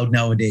understands cloud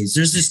nowadays.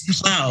 There's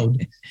this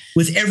cloud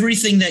with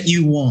everything that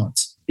you want.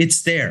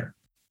 It's there.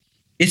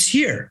 It's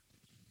here.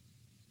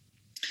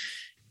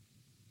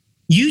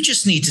 You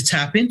just need to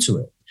tap into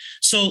it.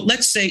 So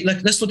let's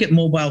look at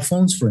mobile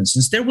phones, for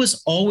instance. There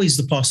was always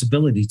the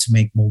possibility to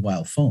make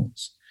mobile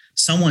phones.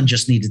 Someone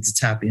just needed to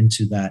tap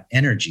into that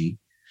energy,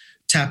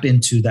 tap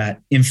into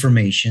that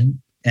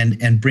information,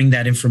 and bring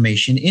that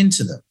information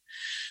into them.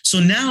 So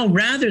now,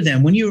 rather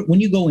than when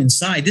you go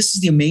inside, this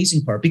is the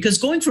amazing part, because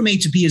going from A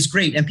to B is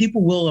great, and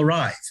people will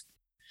arrive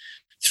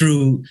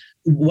through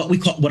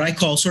what I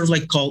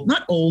call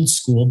not old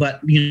school,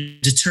 but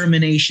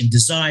determination,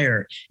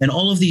 desire, and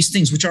all of these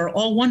things, which are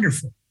all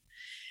wonderful.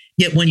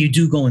 Yet when you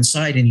do go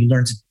inside and you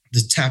learn to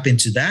tap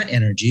into that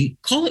energy,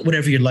 call it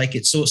whatever you like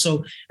it.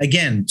 So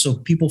again, so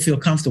people feel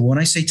comfortable. When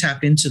I say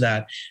tap into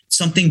that,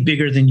 something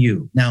bigger than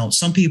you. Now,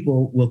 some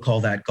people will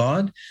call that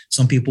God.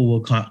 Some people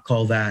will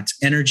call that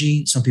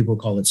energy. Some people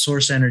call it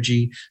source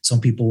energy. Some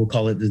people will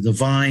call it the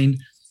divine.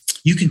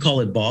 You can call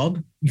it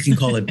Bob. You can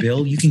call it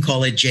Bill. You can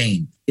call it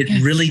Jane.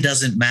 It really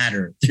doesn't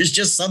matter. There's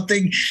just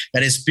something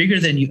that is bigger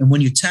than you. And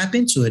when you tap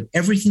into it,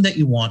 everything that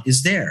you want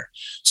is there.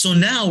 So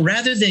now,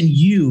 rather than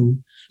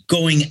you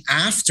going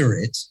after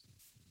it,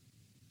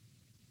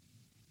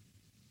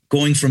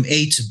 going from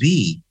A to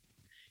B,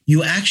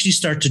 you actually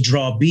start to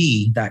draw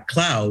B, that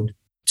cloud,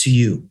 to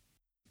you,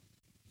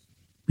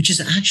 which is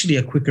actually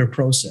a quicker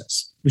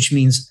process, which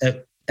means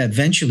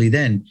eventually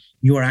then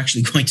you are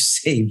actually going to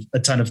save a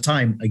ton of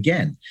time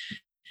again.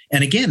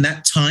 And again,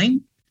 that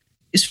time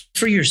is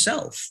for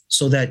yourself,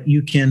 so that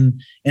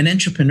an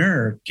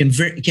entrepreneur can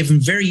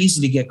very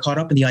easily get caught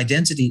up in the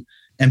identity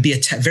and be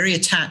very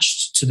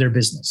attached to their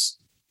business.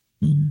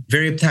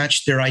 Very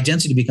attached. Their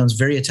identity becomes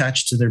very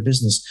attached to their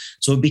business.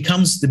 So it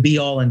becomes the be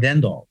all and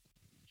end all.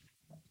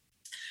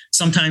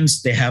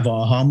 Sometimes they have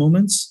aha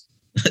moments.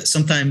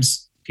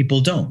 Sometimes people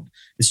don't.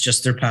 It's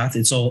just their path.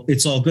 It's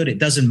all good. It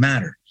doesn't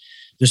matter.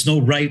 There's no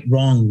right,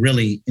 wrong,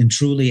 really. And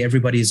truly,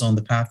 everybody is on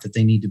the path that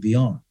they need to be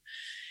on.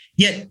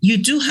 Yet you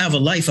do have a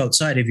life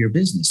outside of your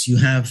business. You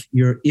have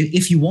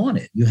if you want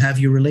it, you have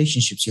your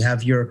relationships, you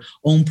have your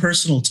own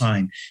personal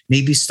time,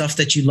 maybe stuff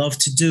that you love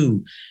to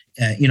do.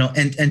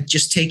 And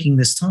just taking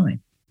this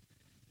time.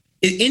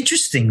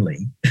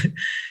 Interestingly,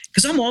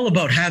 because I'm all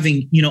about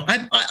having,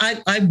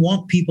 I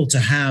want people to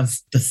have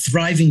the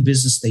thriving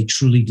business they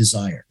truly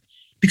desire,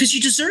 because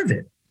you deserve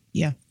it.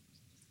 Yeah.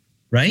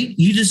 Right?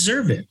 You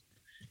deserve it.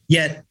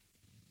 Yet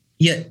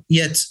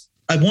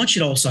I want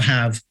you to also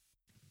have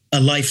a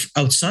life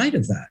outside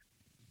of that.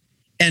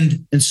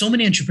 And so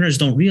many entrepreneurs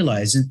don't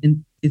realize,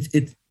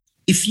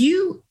 if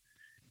you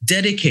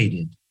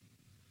dedicated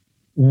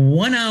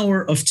 1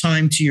 hour of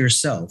time to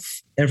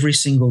yourself every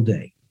single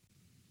day,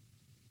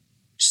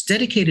 just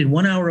dedicated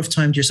 1 hour of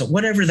time to yourself,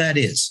 whatever that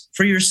is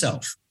for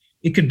yourself.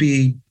 It could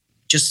be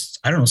just,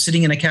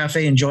 sitting in a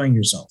cafe, enjoying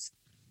yourself,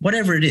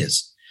 whatever it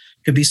is.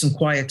 It could be some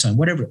quiet time,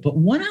 whatever. But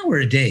 1 hour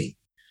a day,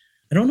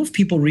 I don't know if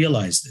people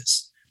realize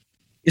this,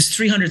 is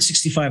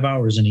 365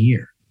 hours in a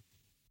year,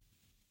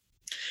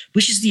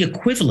 which is the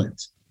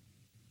equivalent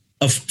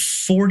of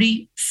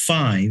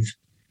 45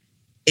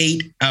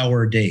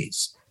 8-hour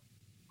days.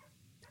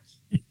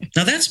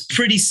 Now, that's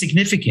pretty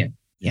significant.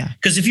 Yeah.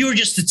 Because if you were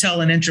just to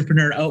tell an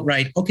entrepreneur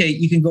outright, okay,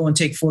 you can go and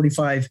take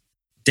 45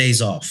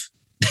 days off,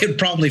 they'd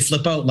probably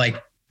flip out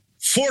like,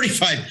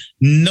 45?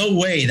 No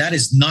way. That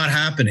is not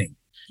happening.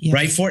 Yeah.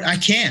 Right? I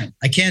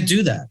can't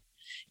do that.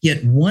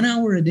 Yet 1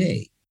 hour a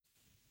day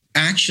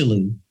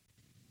actually,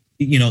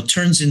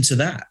 turns into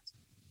that.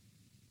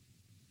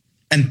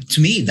 And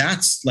to me,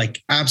 that's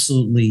like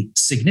absolutely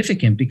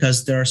significant,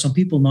 because there are some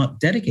people not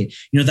dedicated.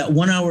 That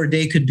 1 hour a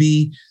day could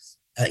be,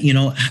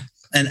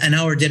 an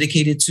hour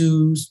dedicated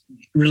to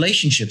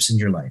relationships in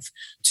your life,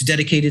 to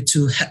dedicated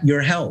to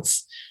your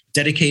health,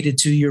 dedicated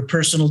to your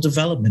personal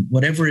development,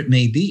 whatever it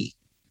may be.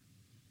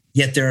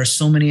 Yet there are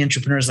so many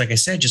entrepreneurs, like I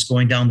said, just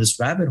going down this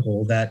rabbit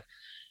hole that,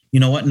 you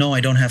know what? No,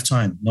 I don't have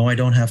time. No, I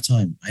don't have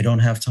time. I don't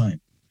have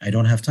time. I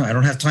don't have time. I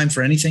don't have time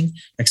for anything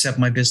except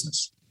my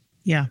business.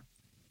 Yeah.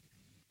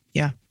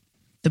 Yeah.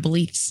 The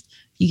beliefs.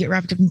 You get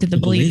wrapped up into the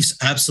beliefs.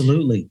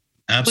 Absolutely.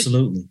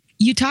 Absolutely. But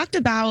you talked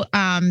about,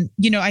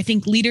 I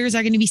think leaders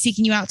are going to be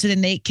seeking you out so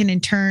then they can in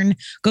turn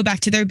go back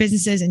to their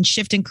businesses and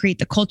shift and create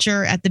the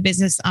culture at the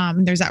business.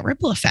 There's that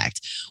ripple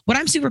effect. What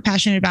I'm super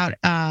passionate about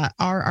are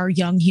our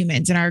young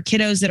humans and our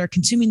kiddos that are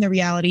consuming the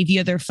reality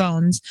via their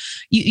phones,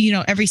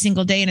 every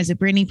single day. And as a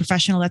branding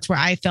professional, that's where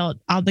I felt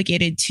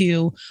obligated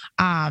to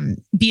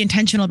be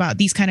intentional about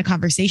these kind of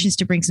conversations,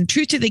 to bring some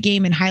truth to the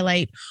game and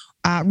highlight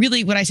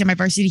really what I say, my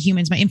varsity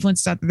humans, my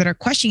influencers out there that are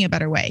questioning a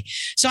better way.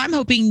 So I'm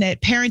hoping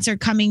that parents are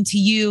coming to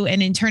you,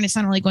 and in turn, it's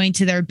not only going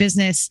to their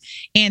business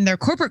and their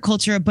corporate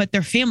culture, but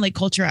their family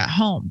culture at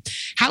home.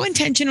 How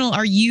intentional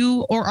are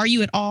you, or are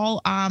you at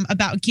all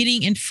about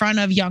getting in front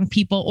of young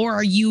people, or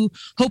are you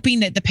hoping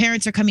that the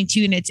parents are coming to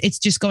you and it's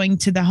just going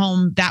to the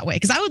home that way?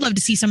 Because I would love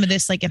to see some of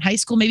this like in high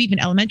school, maybe even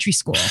elementary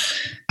school,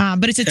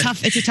 but it's a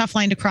tough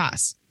line to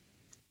cross.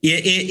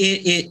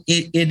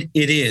 It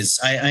is.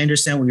 I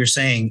understand what you're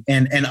saying,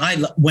 and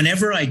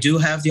whenever I do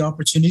have the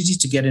opportunity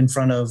to get in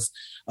front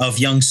of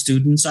young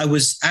students, I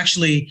was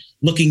actually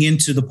looking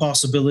into the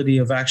possibility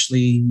of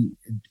actually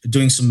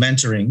doing some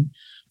mentoring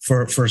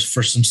for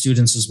some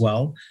students as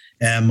well.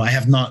 I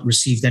have not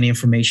received any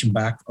information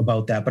back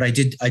about that, but I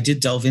did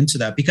delve into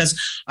that, because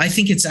I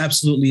think it's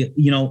absolutely,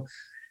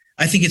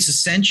 I think it's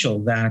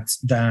essential that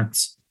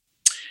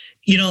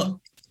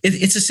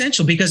it's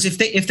essential, because if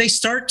they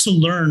start to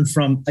learn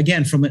from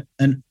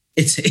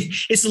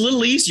it's a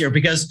little easier,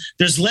 because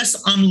there's less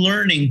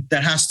unlearning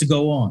that has to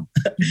go on.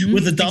 Mm-hmm,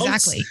 with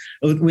adults. Exactly.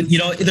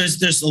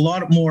 There's a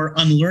lot more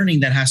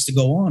unlearning that has to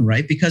go on,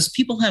 right? Because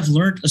people have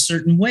learned a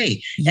certain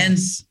way, yes. And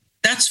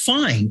that's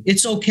fine.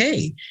 It's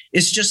okay.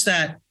 It's just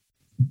that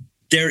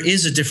there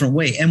is a different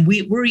way, and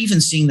we're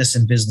even seeing this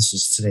in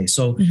businesses today.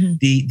 So mm-hmm.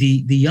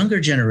 the younger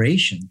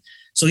generation.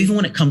 So even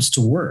when it comes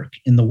to work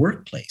in the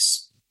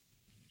workplace,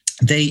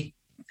 they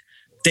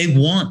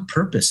want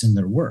purpose in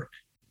their work.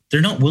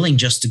 They're not willing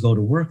just to go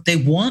to work. They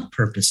want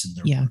purpose in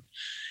their work.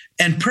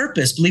 And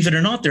purpose, believe it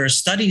or not, there are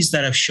studies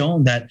that have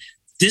shown that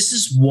this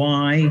is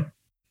why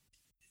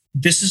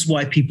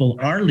people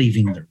are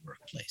leaving their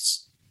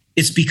workplace.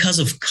 It's because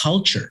of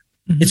culture.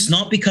 Mm-hmm. It's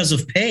not because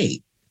of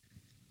pay.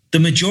 The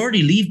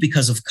majority leave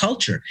because of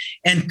culture.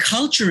 And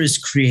culture is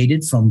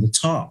created from the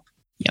top.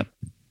 Yep.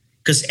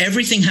 Because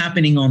everything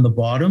happening on the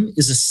bottom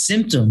is a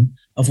symptom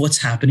of what's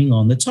happening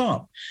on the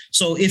top.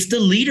 So if the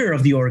leader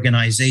of the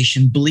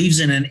organization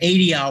believes in an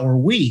 80-hour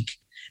week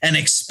and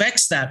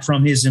expects that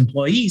from his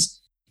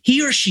employees,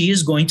 he or she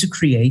is going to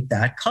create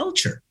that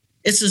culture.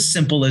 It's as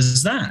simple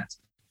as that.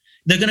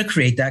 They're going to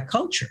create that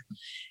culture.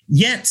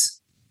 Yet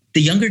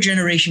the younger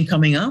generation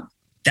coming up,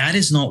 that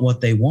is not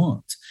what they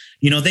want.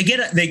 They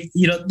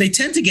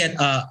tend to get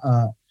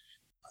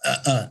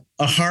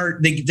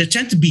they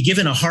tend to be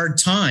given a hard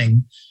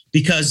time,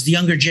 because the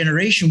younger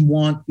generation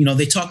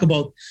they talk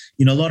about,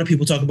 a lot of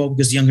people talk about,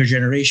 because the younger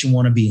generation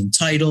want to be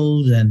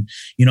entitled, and,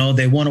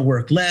 they want to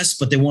work less,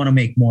 but they want to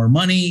make more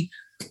money.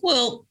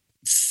 Well,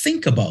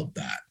 think about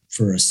that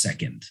for a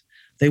second.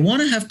 They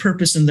want to have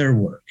purpose in their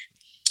work.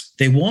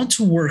 They want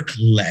to work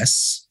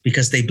less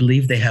because they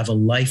believe they have a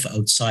life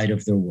outside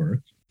of their work,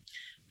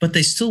 but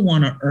they still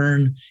want to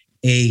earn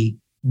a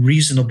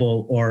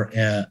reasonable or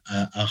a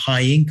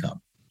high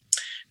income.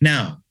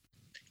 Now,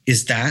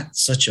 is that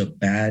such a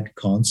bad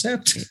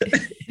concept?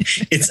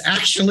 It's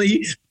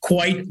actually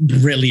quite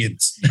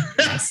brilliant.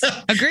 Yes.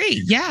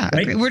 Agree. Yeah.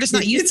 Right? Agree. We're just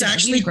not used to it. It's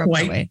actually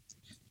quite.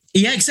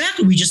 Yeah,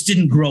 exactly. We just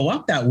didn't grow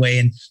up that way.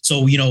 And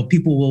so,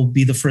 people will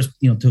be the first,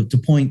 to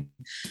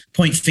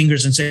point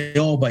fingers and say,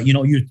 oh, but,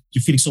 you're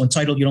feeling so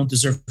entitled. You don't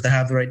deserve to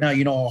have it right now.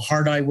 How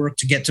hard I work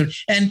to get to.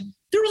 And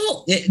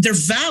they're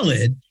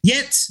valid,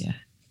 yet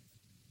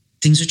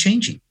things are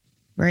changing.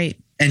 Right.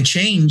 And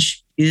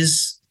change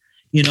is,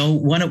 I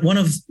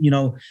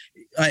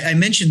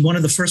mentioned one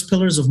of the first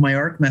pillars of my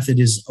ARC method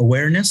is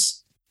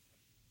awareness.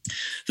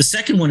 The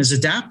second one is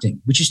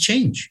adapting, which is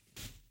change.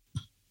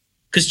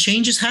 Because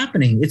change is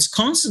happening. It's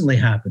constantly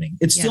happening.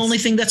 It's the only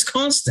thing that's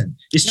constant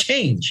is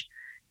change.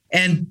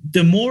 And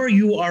the more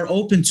you are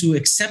open to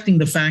accepting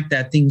the fact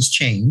that things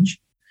change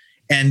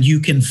and you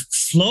can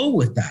flow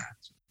with that,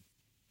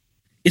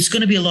 it's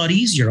going to be a lot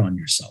easier on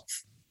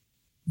yourself.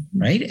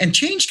 Right. And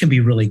change can be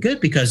really good,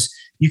 because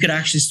you could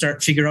actually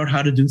figure out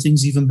how to do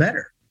things even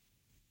better.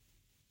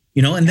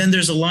 And then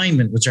there's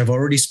alignment, which I've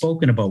already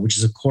spoken about, which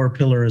is a core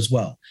pillar as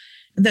well.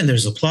 And then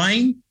there's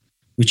applying,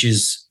 which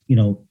is,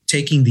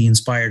 taking the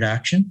inspired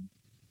action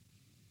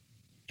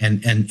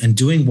and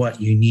doing what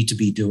you need to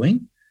be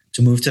doing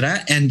to move to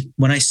that. And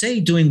when I say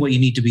doing what you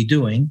need to be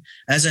doing,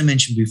 as I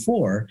mentioned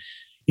before,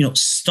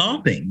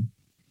 stopping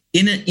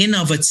in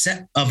of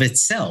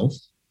itself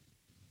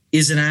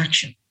is an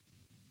action.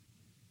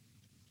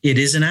 It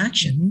is an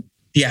action, mm-hmm.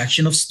 The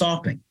action of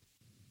stopping.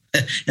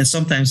 And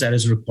sometimes that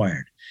is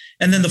required.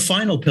 And then the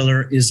final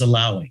pillar is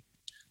allowing,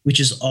 which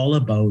is all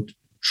about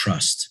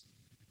trust.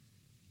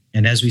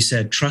 And as we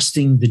said,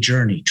 trusting the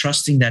journey,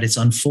 trusting that it's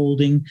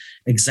unfolding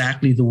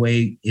exactly the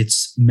way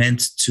it's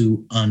meant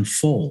to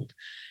unfold.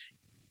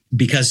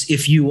 Because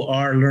if you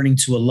are learning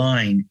to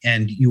align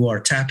and you are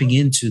tapping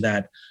into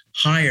that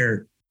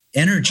higher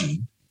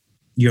energy,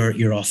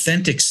 your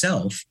authentic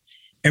self,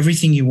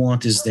 everything you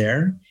want is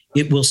there.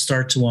 It will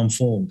start to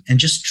unfold. And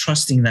just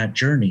trusting that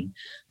journey,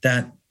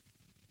 that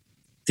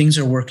things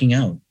are working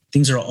out.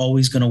 Things are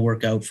always going to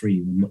work out for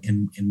you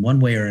in one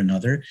way or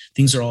another.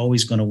 Things are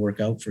always going to work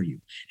out for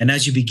you. And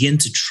as you begin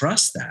to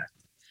trust that,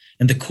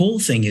 and the cool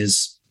thing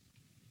is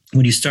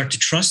when you start to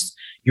trust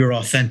your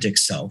authentic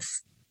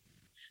self,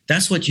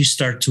 that's what you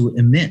start to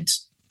emit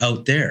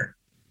out there.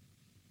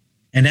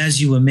 And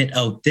as you emit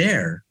out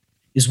there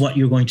is what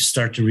you're going to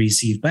start to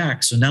receive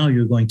back. So now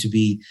you're going to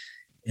be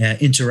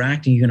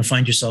interacting. You're going to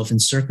find yourself in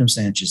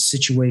circumstances,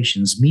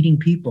 situations, meeting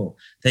people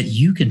that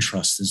you can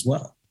trust as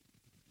well.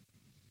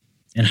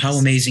 And how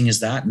amazing is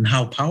that? And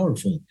how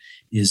powerful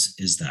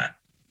is that?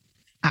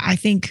 I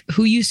think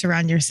who you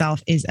surround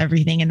yourself is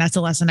everything. And that's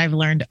a lesson I've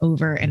learned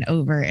over and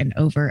over and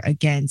over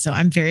again. So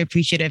I'm very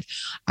appreciative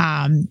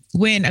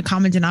when a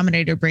common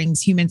denominator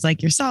brings humans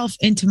like yourself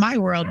into my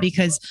world,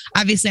 because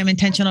obviously I'm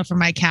intentional for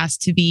my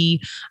cast to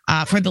be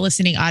for the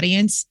listening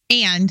audience.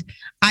 And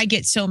I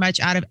get so much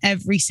out of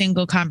every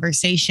single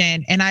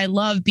conversation. And I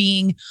love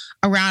being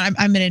around.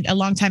 I'm a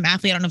longtime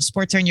athlete. I don't know if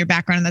sports are in your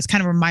background. And that's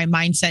kind of where my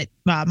mindset,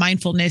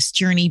 mindfulness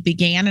journey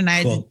began. And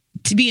I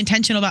to be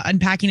intentional about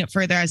unpacking it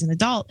further as an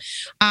adult.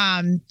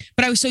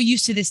 But I was so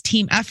used to this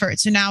team effort.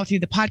 So now through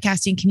the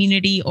podcasting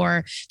community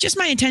or just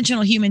my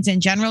intentional humans in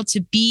general,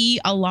 to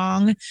be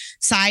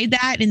alongside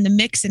that in the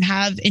mix and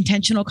have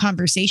intentional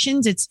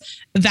conversations, it's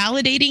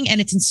validating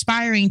and it's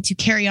inspiring to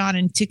carry on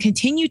and to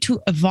continue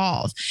to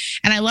evolve.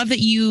 And I love that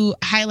you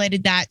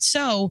highlighted that.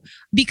 So,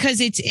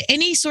 because it's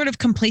any sort of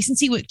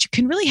complacency, which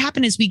can really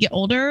happen as we get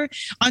older,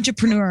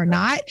 entrepreneur or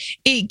not,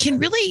 it can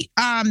really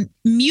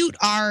mute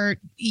our,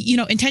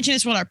 intention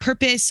as well, our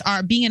purpose,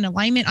 our being in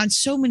alignment on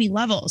so many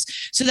levels.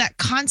 So that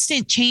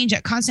constant change,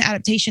 that constant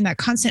adaptation, that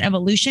constant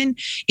evolution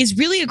is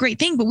really a great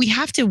thing, but we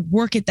have to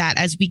work at that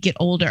as we get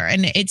older.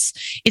 And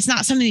it's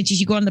not something that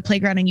you go on the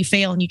playground and you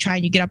fail and you try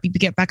and you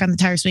get back on the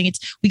tire swing.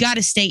 We got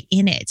to stay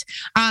in it.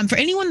 For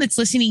anyone that's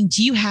listening,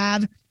 do you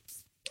have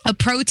a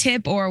pro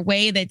tip or a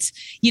way that's,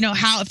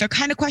 how if they're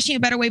kind of questioning a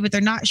better way, but they're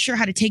not sure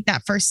how to take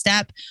that first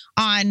step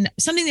on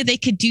something that they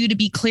could do to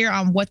be clear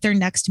on what their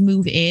next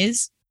move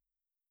is?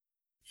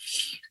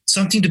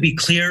 Something to be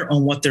clear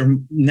on what their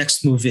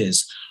next move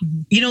is.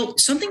 Mm-hmm.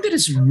 Something that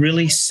is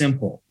really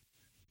simple,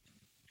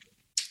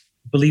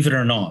 believe it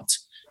or not.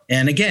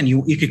 And again,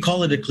 you could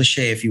call it a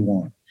cliche if you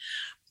want.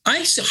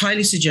 I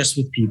highly suggest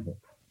with people,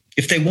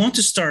 if they want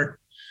to start,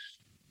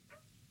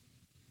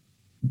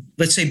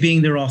 let's say,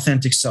 being their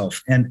authentic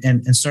self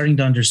and starting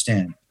to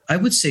understand, I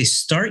would say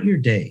start your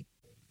day.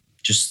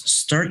 Just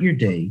start your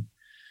day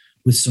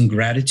with some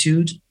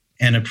gratitude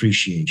and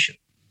appreciation.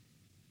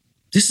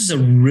 This is a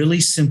really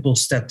simple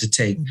step to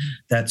take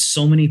that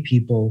so many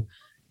people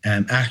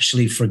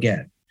actually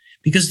forget,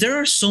 because there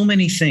are so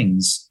many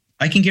things.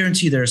 I can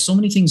guarantee there are so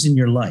many things in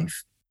your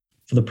life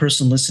for the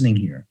person listening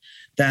here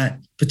that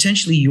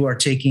potentially you are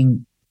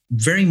taking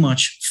very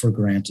much for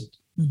granted.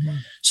 Mm-hmm.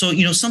 So,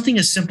 something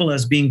as simple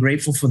as being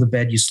grateful for the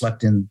bed you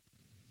slept in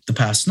the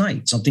past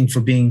night, something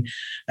for being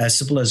as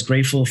simple as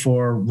grateful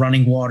for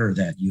running water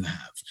that you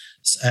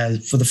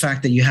have, for the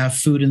fact that you have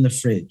food in the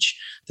fridge,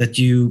 that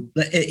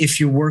if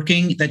you're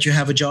working, that you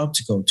have a job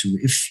to go to,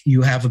 if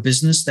you have a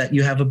business, that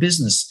you have a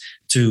business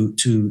to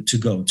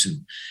go to,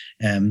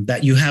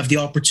 that you have the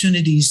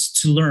opportunities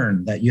to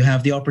learn, that you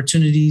have the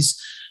opportunities,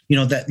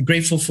 that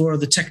grateful for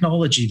the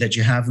technology that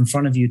you have in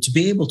front of you to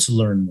be able to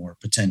learn more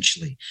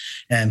potentially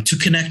and to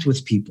connect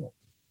with people.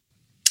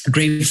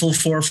 Grateful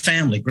for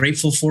family,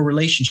 grateful for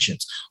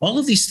relationships, all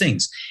of these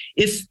things.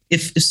 If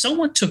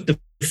someone took the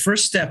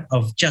first step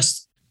of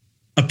just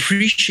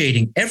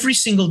appreciating every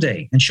single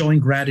day and showing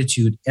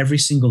gratitude every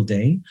single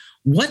day,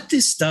 what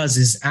this does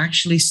is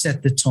actually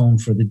set the tone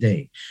for the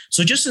day.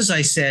 So just as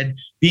I said,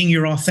 being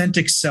your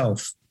authentic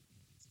self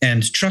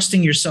and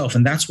trusting yourself,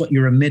 and that's what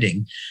you're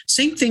emitting.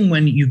 Same thing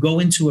when you go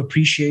into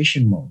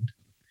appreciation mode.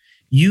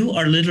 You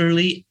are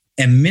literally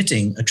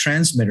emitting a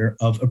transmitter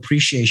of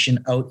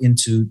appreciation out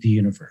into the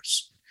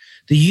universe.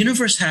 The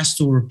universe has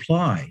to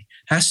reply,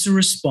 has to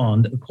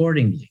respond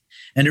accordingly,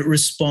 and it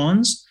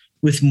responds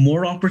with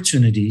more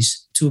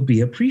opportunities to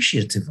be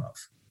appreciative of.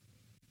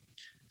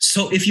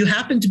 So if you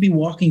happen to be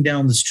walking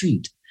down the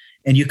street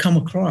and you come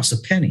across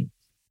a penny,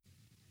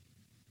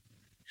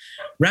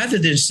 rather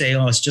than say,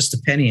 oh, it's just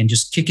a penny and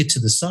just kick it to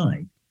the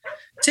side,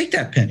 take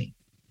that penny,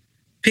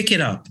 pick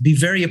it up, be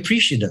very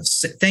appreciative.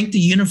 Thank the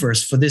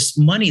universe for this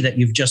money that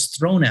you've just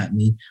thrown at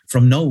me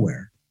from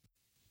nowhere,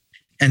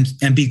 and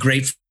be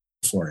grateful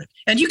for it.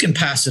 And you can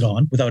pass it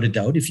on without a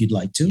doubt if you'd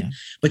like to,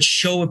 but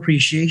show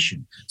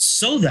appreciation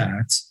so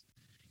that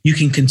you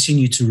can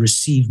continue to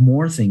receive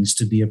more things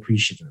to be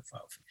appreciative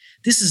of.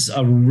 This is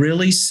a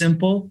really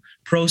simple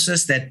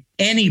process that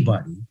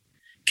anybody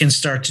can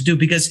start to do,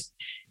 because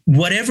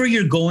whatever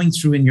you're going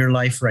through in your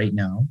life right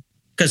now,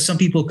 because some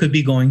people could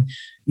be going,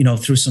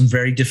 through some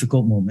very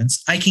difficult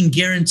moments, I can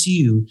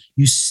guarantee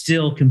you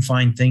still can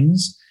find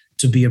things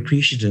to be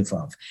appreciative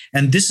of.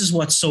 And this is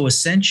what's so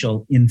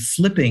essential in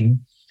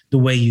flipping the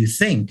way you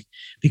think,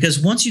 because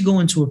once you go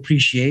into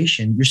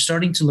appreciation, you're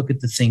starting to look at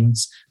the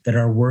things that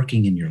are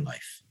working in your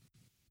life.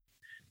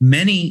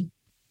 Many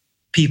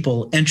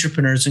people,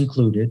 entrepreneurs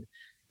included,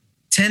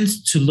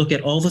 tend to look at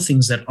all the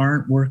things that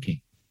aren't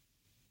working.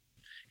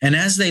 And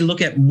as they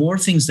look at more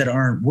things that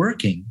aren't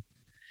working,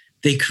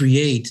 they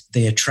create,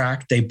 they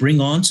attract, they bring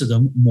onto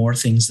them more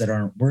things that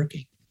aren't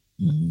working.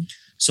 Mm-hmm.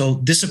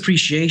 So this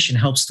appreciation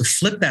helps to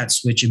flip that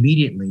switch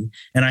immediately.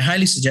 And I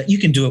highly suggest you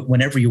can do it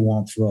whenever you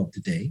want throughout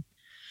the day.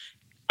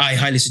 I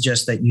highly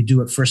suggest that you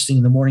do it first thing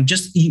in the morning.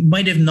 You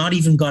might have not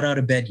even got out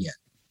of bed yet,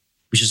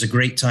 which is a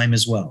great time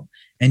as well.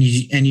 And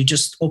you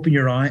just open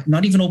your eye,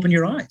 not even open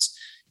your eyes.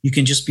 You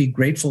can just be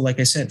grateful, like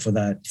I said, for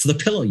the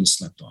pillow you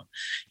slept on.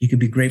 You can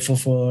be grateful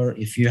for,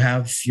 if you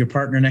have your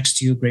partner next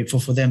to you, grateful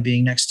for them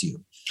being next to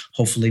you.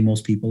 Hopefully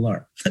most people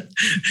are.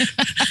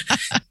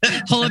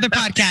 Whole other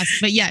podcast,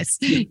 but yes.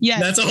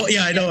 That's a whole,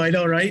 yeah, I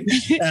know, right?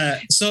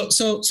 So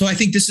I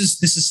think this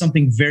is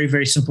something very,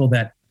 very simple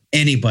that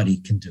anybody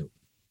can do.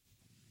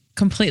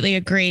 Completely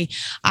agree.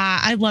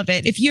 I love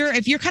it. If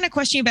you're kind of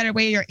questioning a better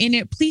way, you're in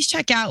it, please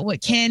check out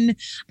what Ken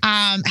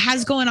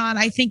has going on.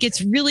 I think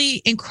it's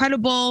really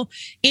incredible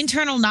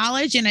internal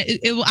knowledge, and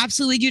it will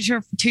absolutely lead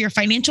you to your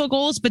financial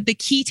goals. But the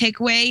key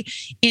takeaway,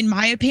 in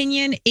my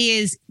opinion,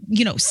 is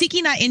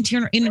seeking that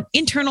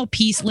internal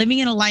peace, living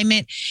in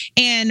alignment,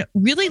 and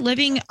really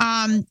living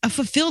a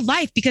fulfilled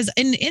life. Because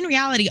in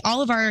reality,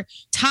 all of our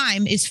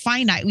time is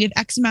finite. We have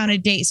X amount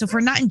of days. So if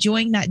we're not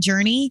enjoying that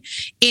journey,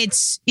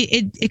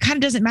 it kind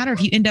of doesn't matter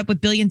if you end up with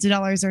billions of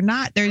dollars or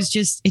not.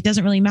 It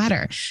doesn't really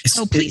matter.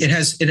 So please.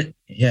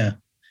 Yeah.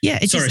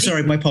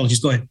 Sorry. My apologies.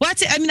 Go ahead. Well,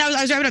 that's it. I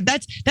was wrapping up.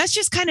 That's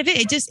just kind of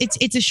it.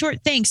 It's a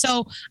short thing.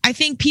 So I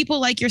think people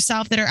like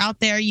yourself that are out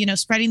there,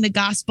 spreading the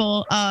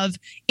gospel of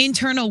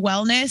internal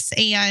wellness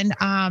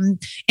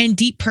and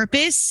deep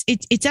purpose.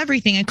 It's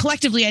everything. And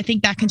collectively, I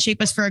think that can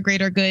shape us for a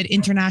greater good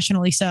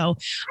internationally. So,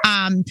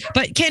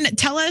 but Ken,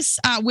 tell us,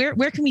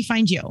 where can we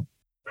find you?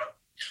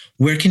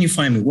 Where can you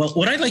find me? Well,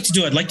 what I'd like to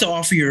do, I'd like to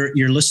offer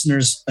your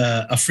listeners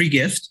a free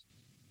gift.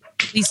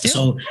 Please do.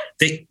 So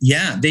they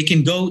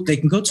can go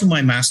to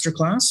my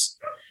masterclass.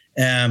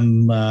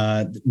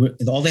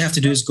 All they have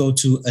to do is go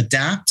to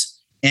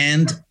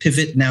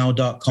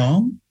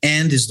adaptandpivotnow.com.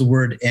 And is the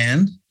word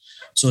and.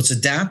 So it's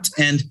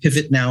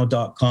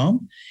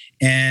adaptandpivotnow.com.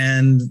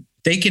 And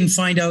they can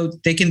find out,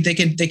 they can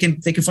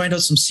find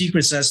out some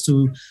secrets as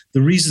to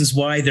the reasons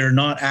why they're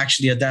not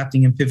actually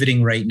adapting and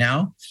pivoting right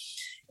now.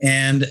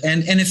 And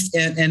they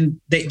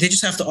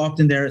just have to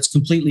opt in there. It's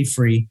completely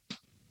free.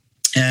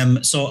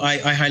 So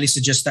I highly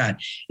suggest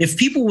that. If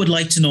people would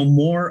like to know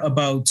more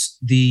about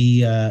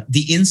the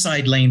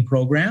Inside Lane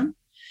program,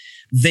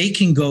 they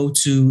can go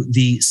to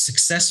the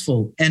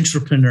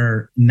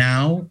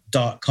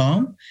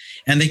successfulentrepreneur.now.com,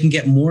 and they can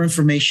get more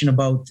information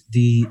about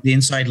the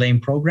Inside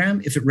Lane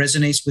program. If it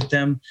resonates with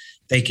them,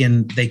 they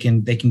can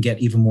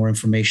get even more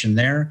information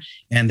there,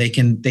 and they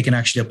can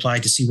actually apply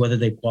to see whether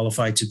they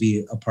qualify to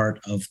be a part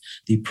of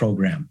the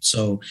program.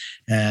 So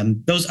I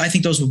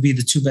think those would be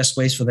the two best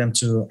ways for them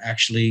to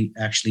actually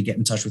get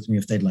in touch with me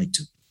if they'd like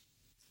to.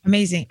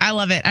 Amazing. I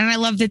love it. And I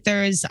love that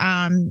there's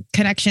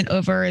connection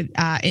over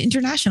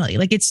internationally.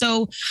 Like, it's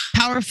so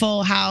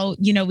powerful how,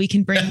 we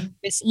can bring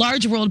this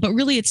large world, but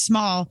really it's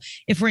small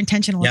if we're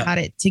intentional about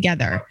it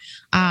together.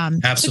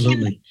 Absolutely.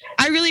 So Ken,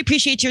 I really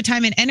appreciate your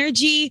time and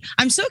energy.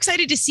 I'm so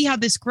excited to see how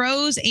this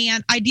grows.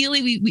 And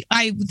ideally,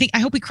 I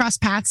hope we cross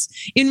paths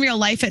in real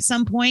life at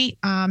some point,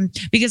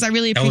 because I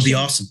really appreciate. That would be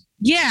awesome.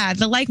 Yeah,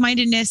 the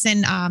like-mindedness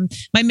and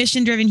my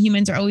mission-driven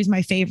humans are always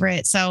my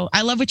favorite. So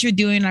I love what you're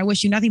doing, and I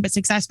wish you nothing but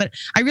success. But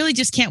I really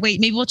just can't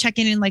wait. Maybe we'll check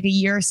in like a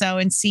year or so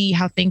and see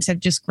how things have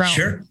just grown.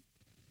 Sure.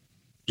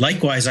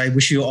 Likewise, I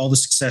wish you all the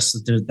success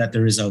that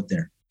there is out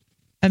there.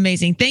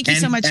 Amazing. Thank you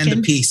so much, and Ken.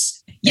 the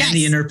peace. Yes. And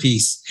the inner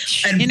peace.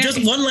 And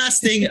just one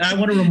last thing I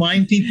want to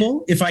remind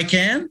people, if I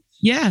can.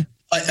 Yeah.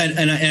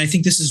 And I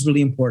think this is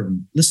really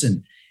important.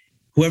 Listen,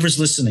 whoever's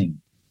listening,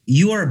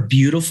 you are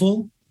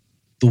beautiful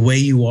the way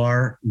you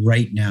are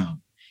right now.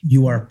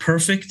 You are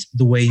perfect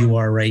the way you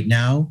are right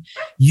now.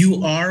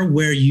 You are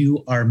where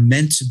you are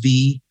meant to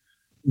be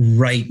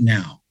right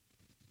now.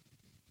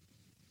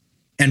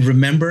 And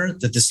remember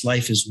that this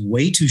life is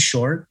way too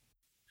short.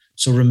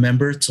 So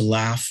remember to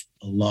laugh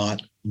a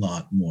lot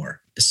more,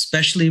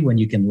 especially when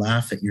you can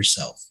laugh at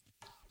yourself.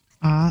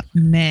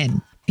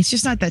 Amen. It's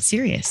just not that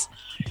serious.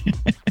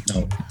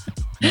 No.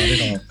 Not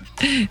at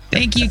all.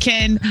 Thank you,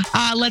 Ken.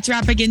 Let's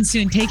wrap again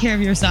soon. Take care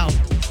of yourself.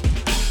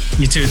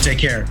 You too. Take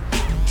care.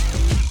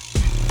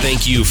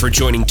 Thank you for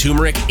joining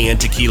Turmeric and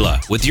Tequila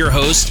with your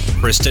host,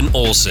 Kristen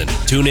Olson.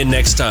 Tune in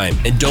next time,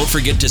 and don't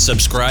forget to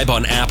subscribe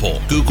on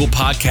Apple, Google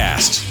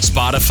Podcasts,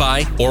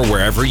 Spotify, or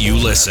wherever you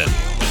listen.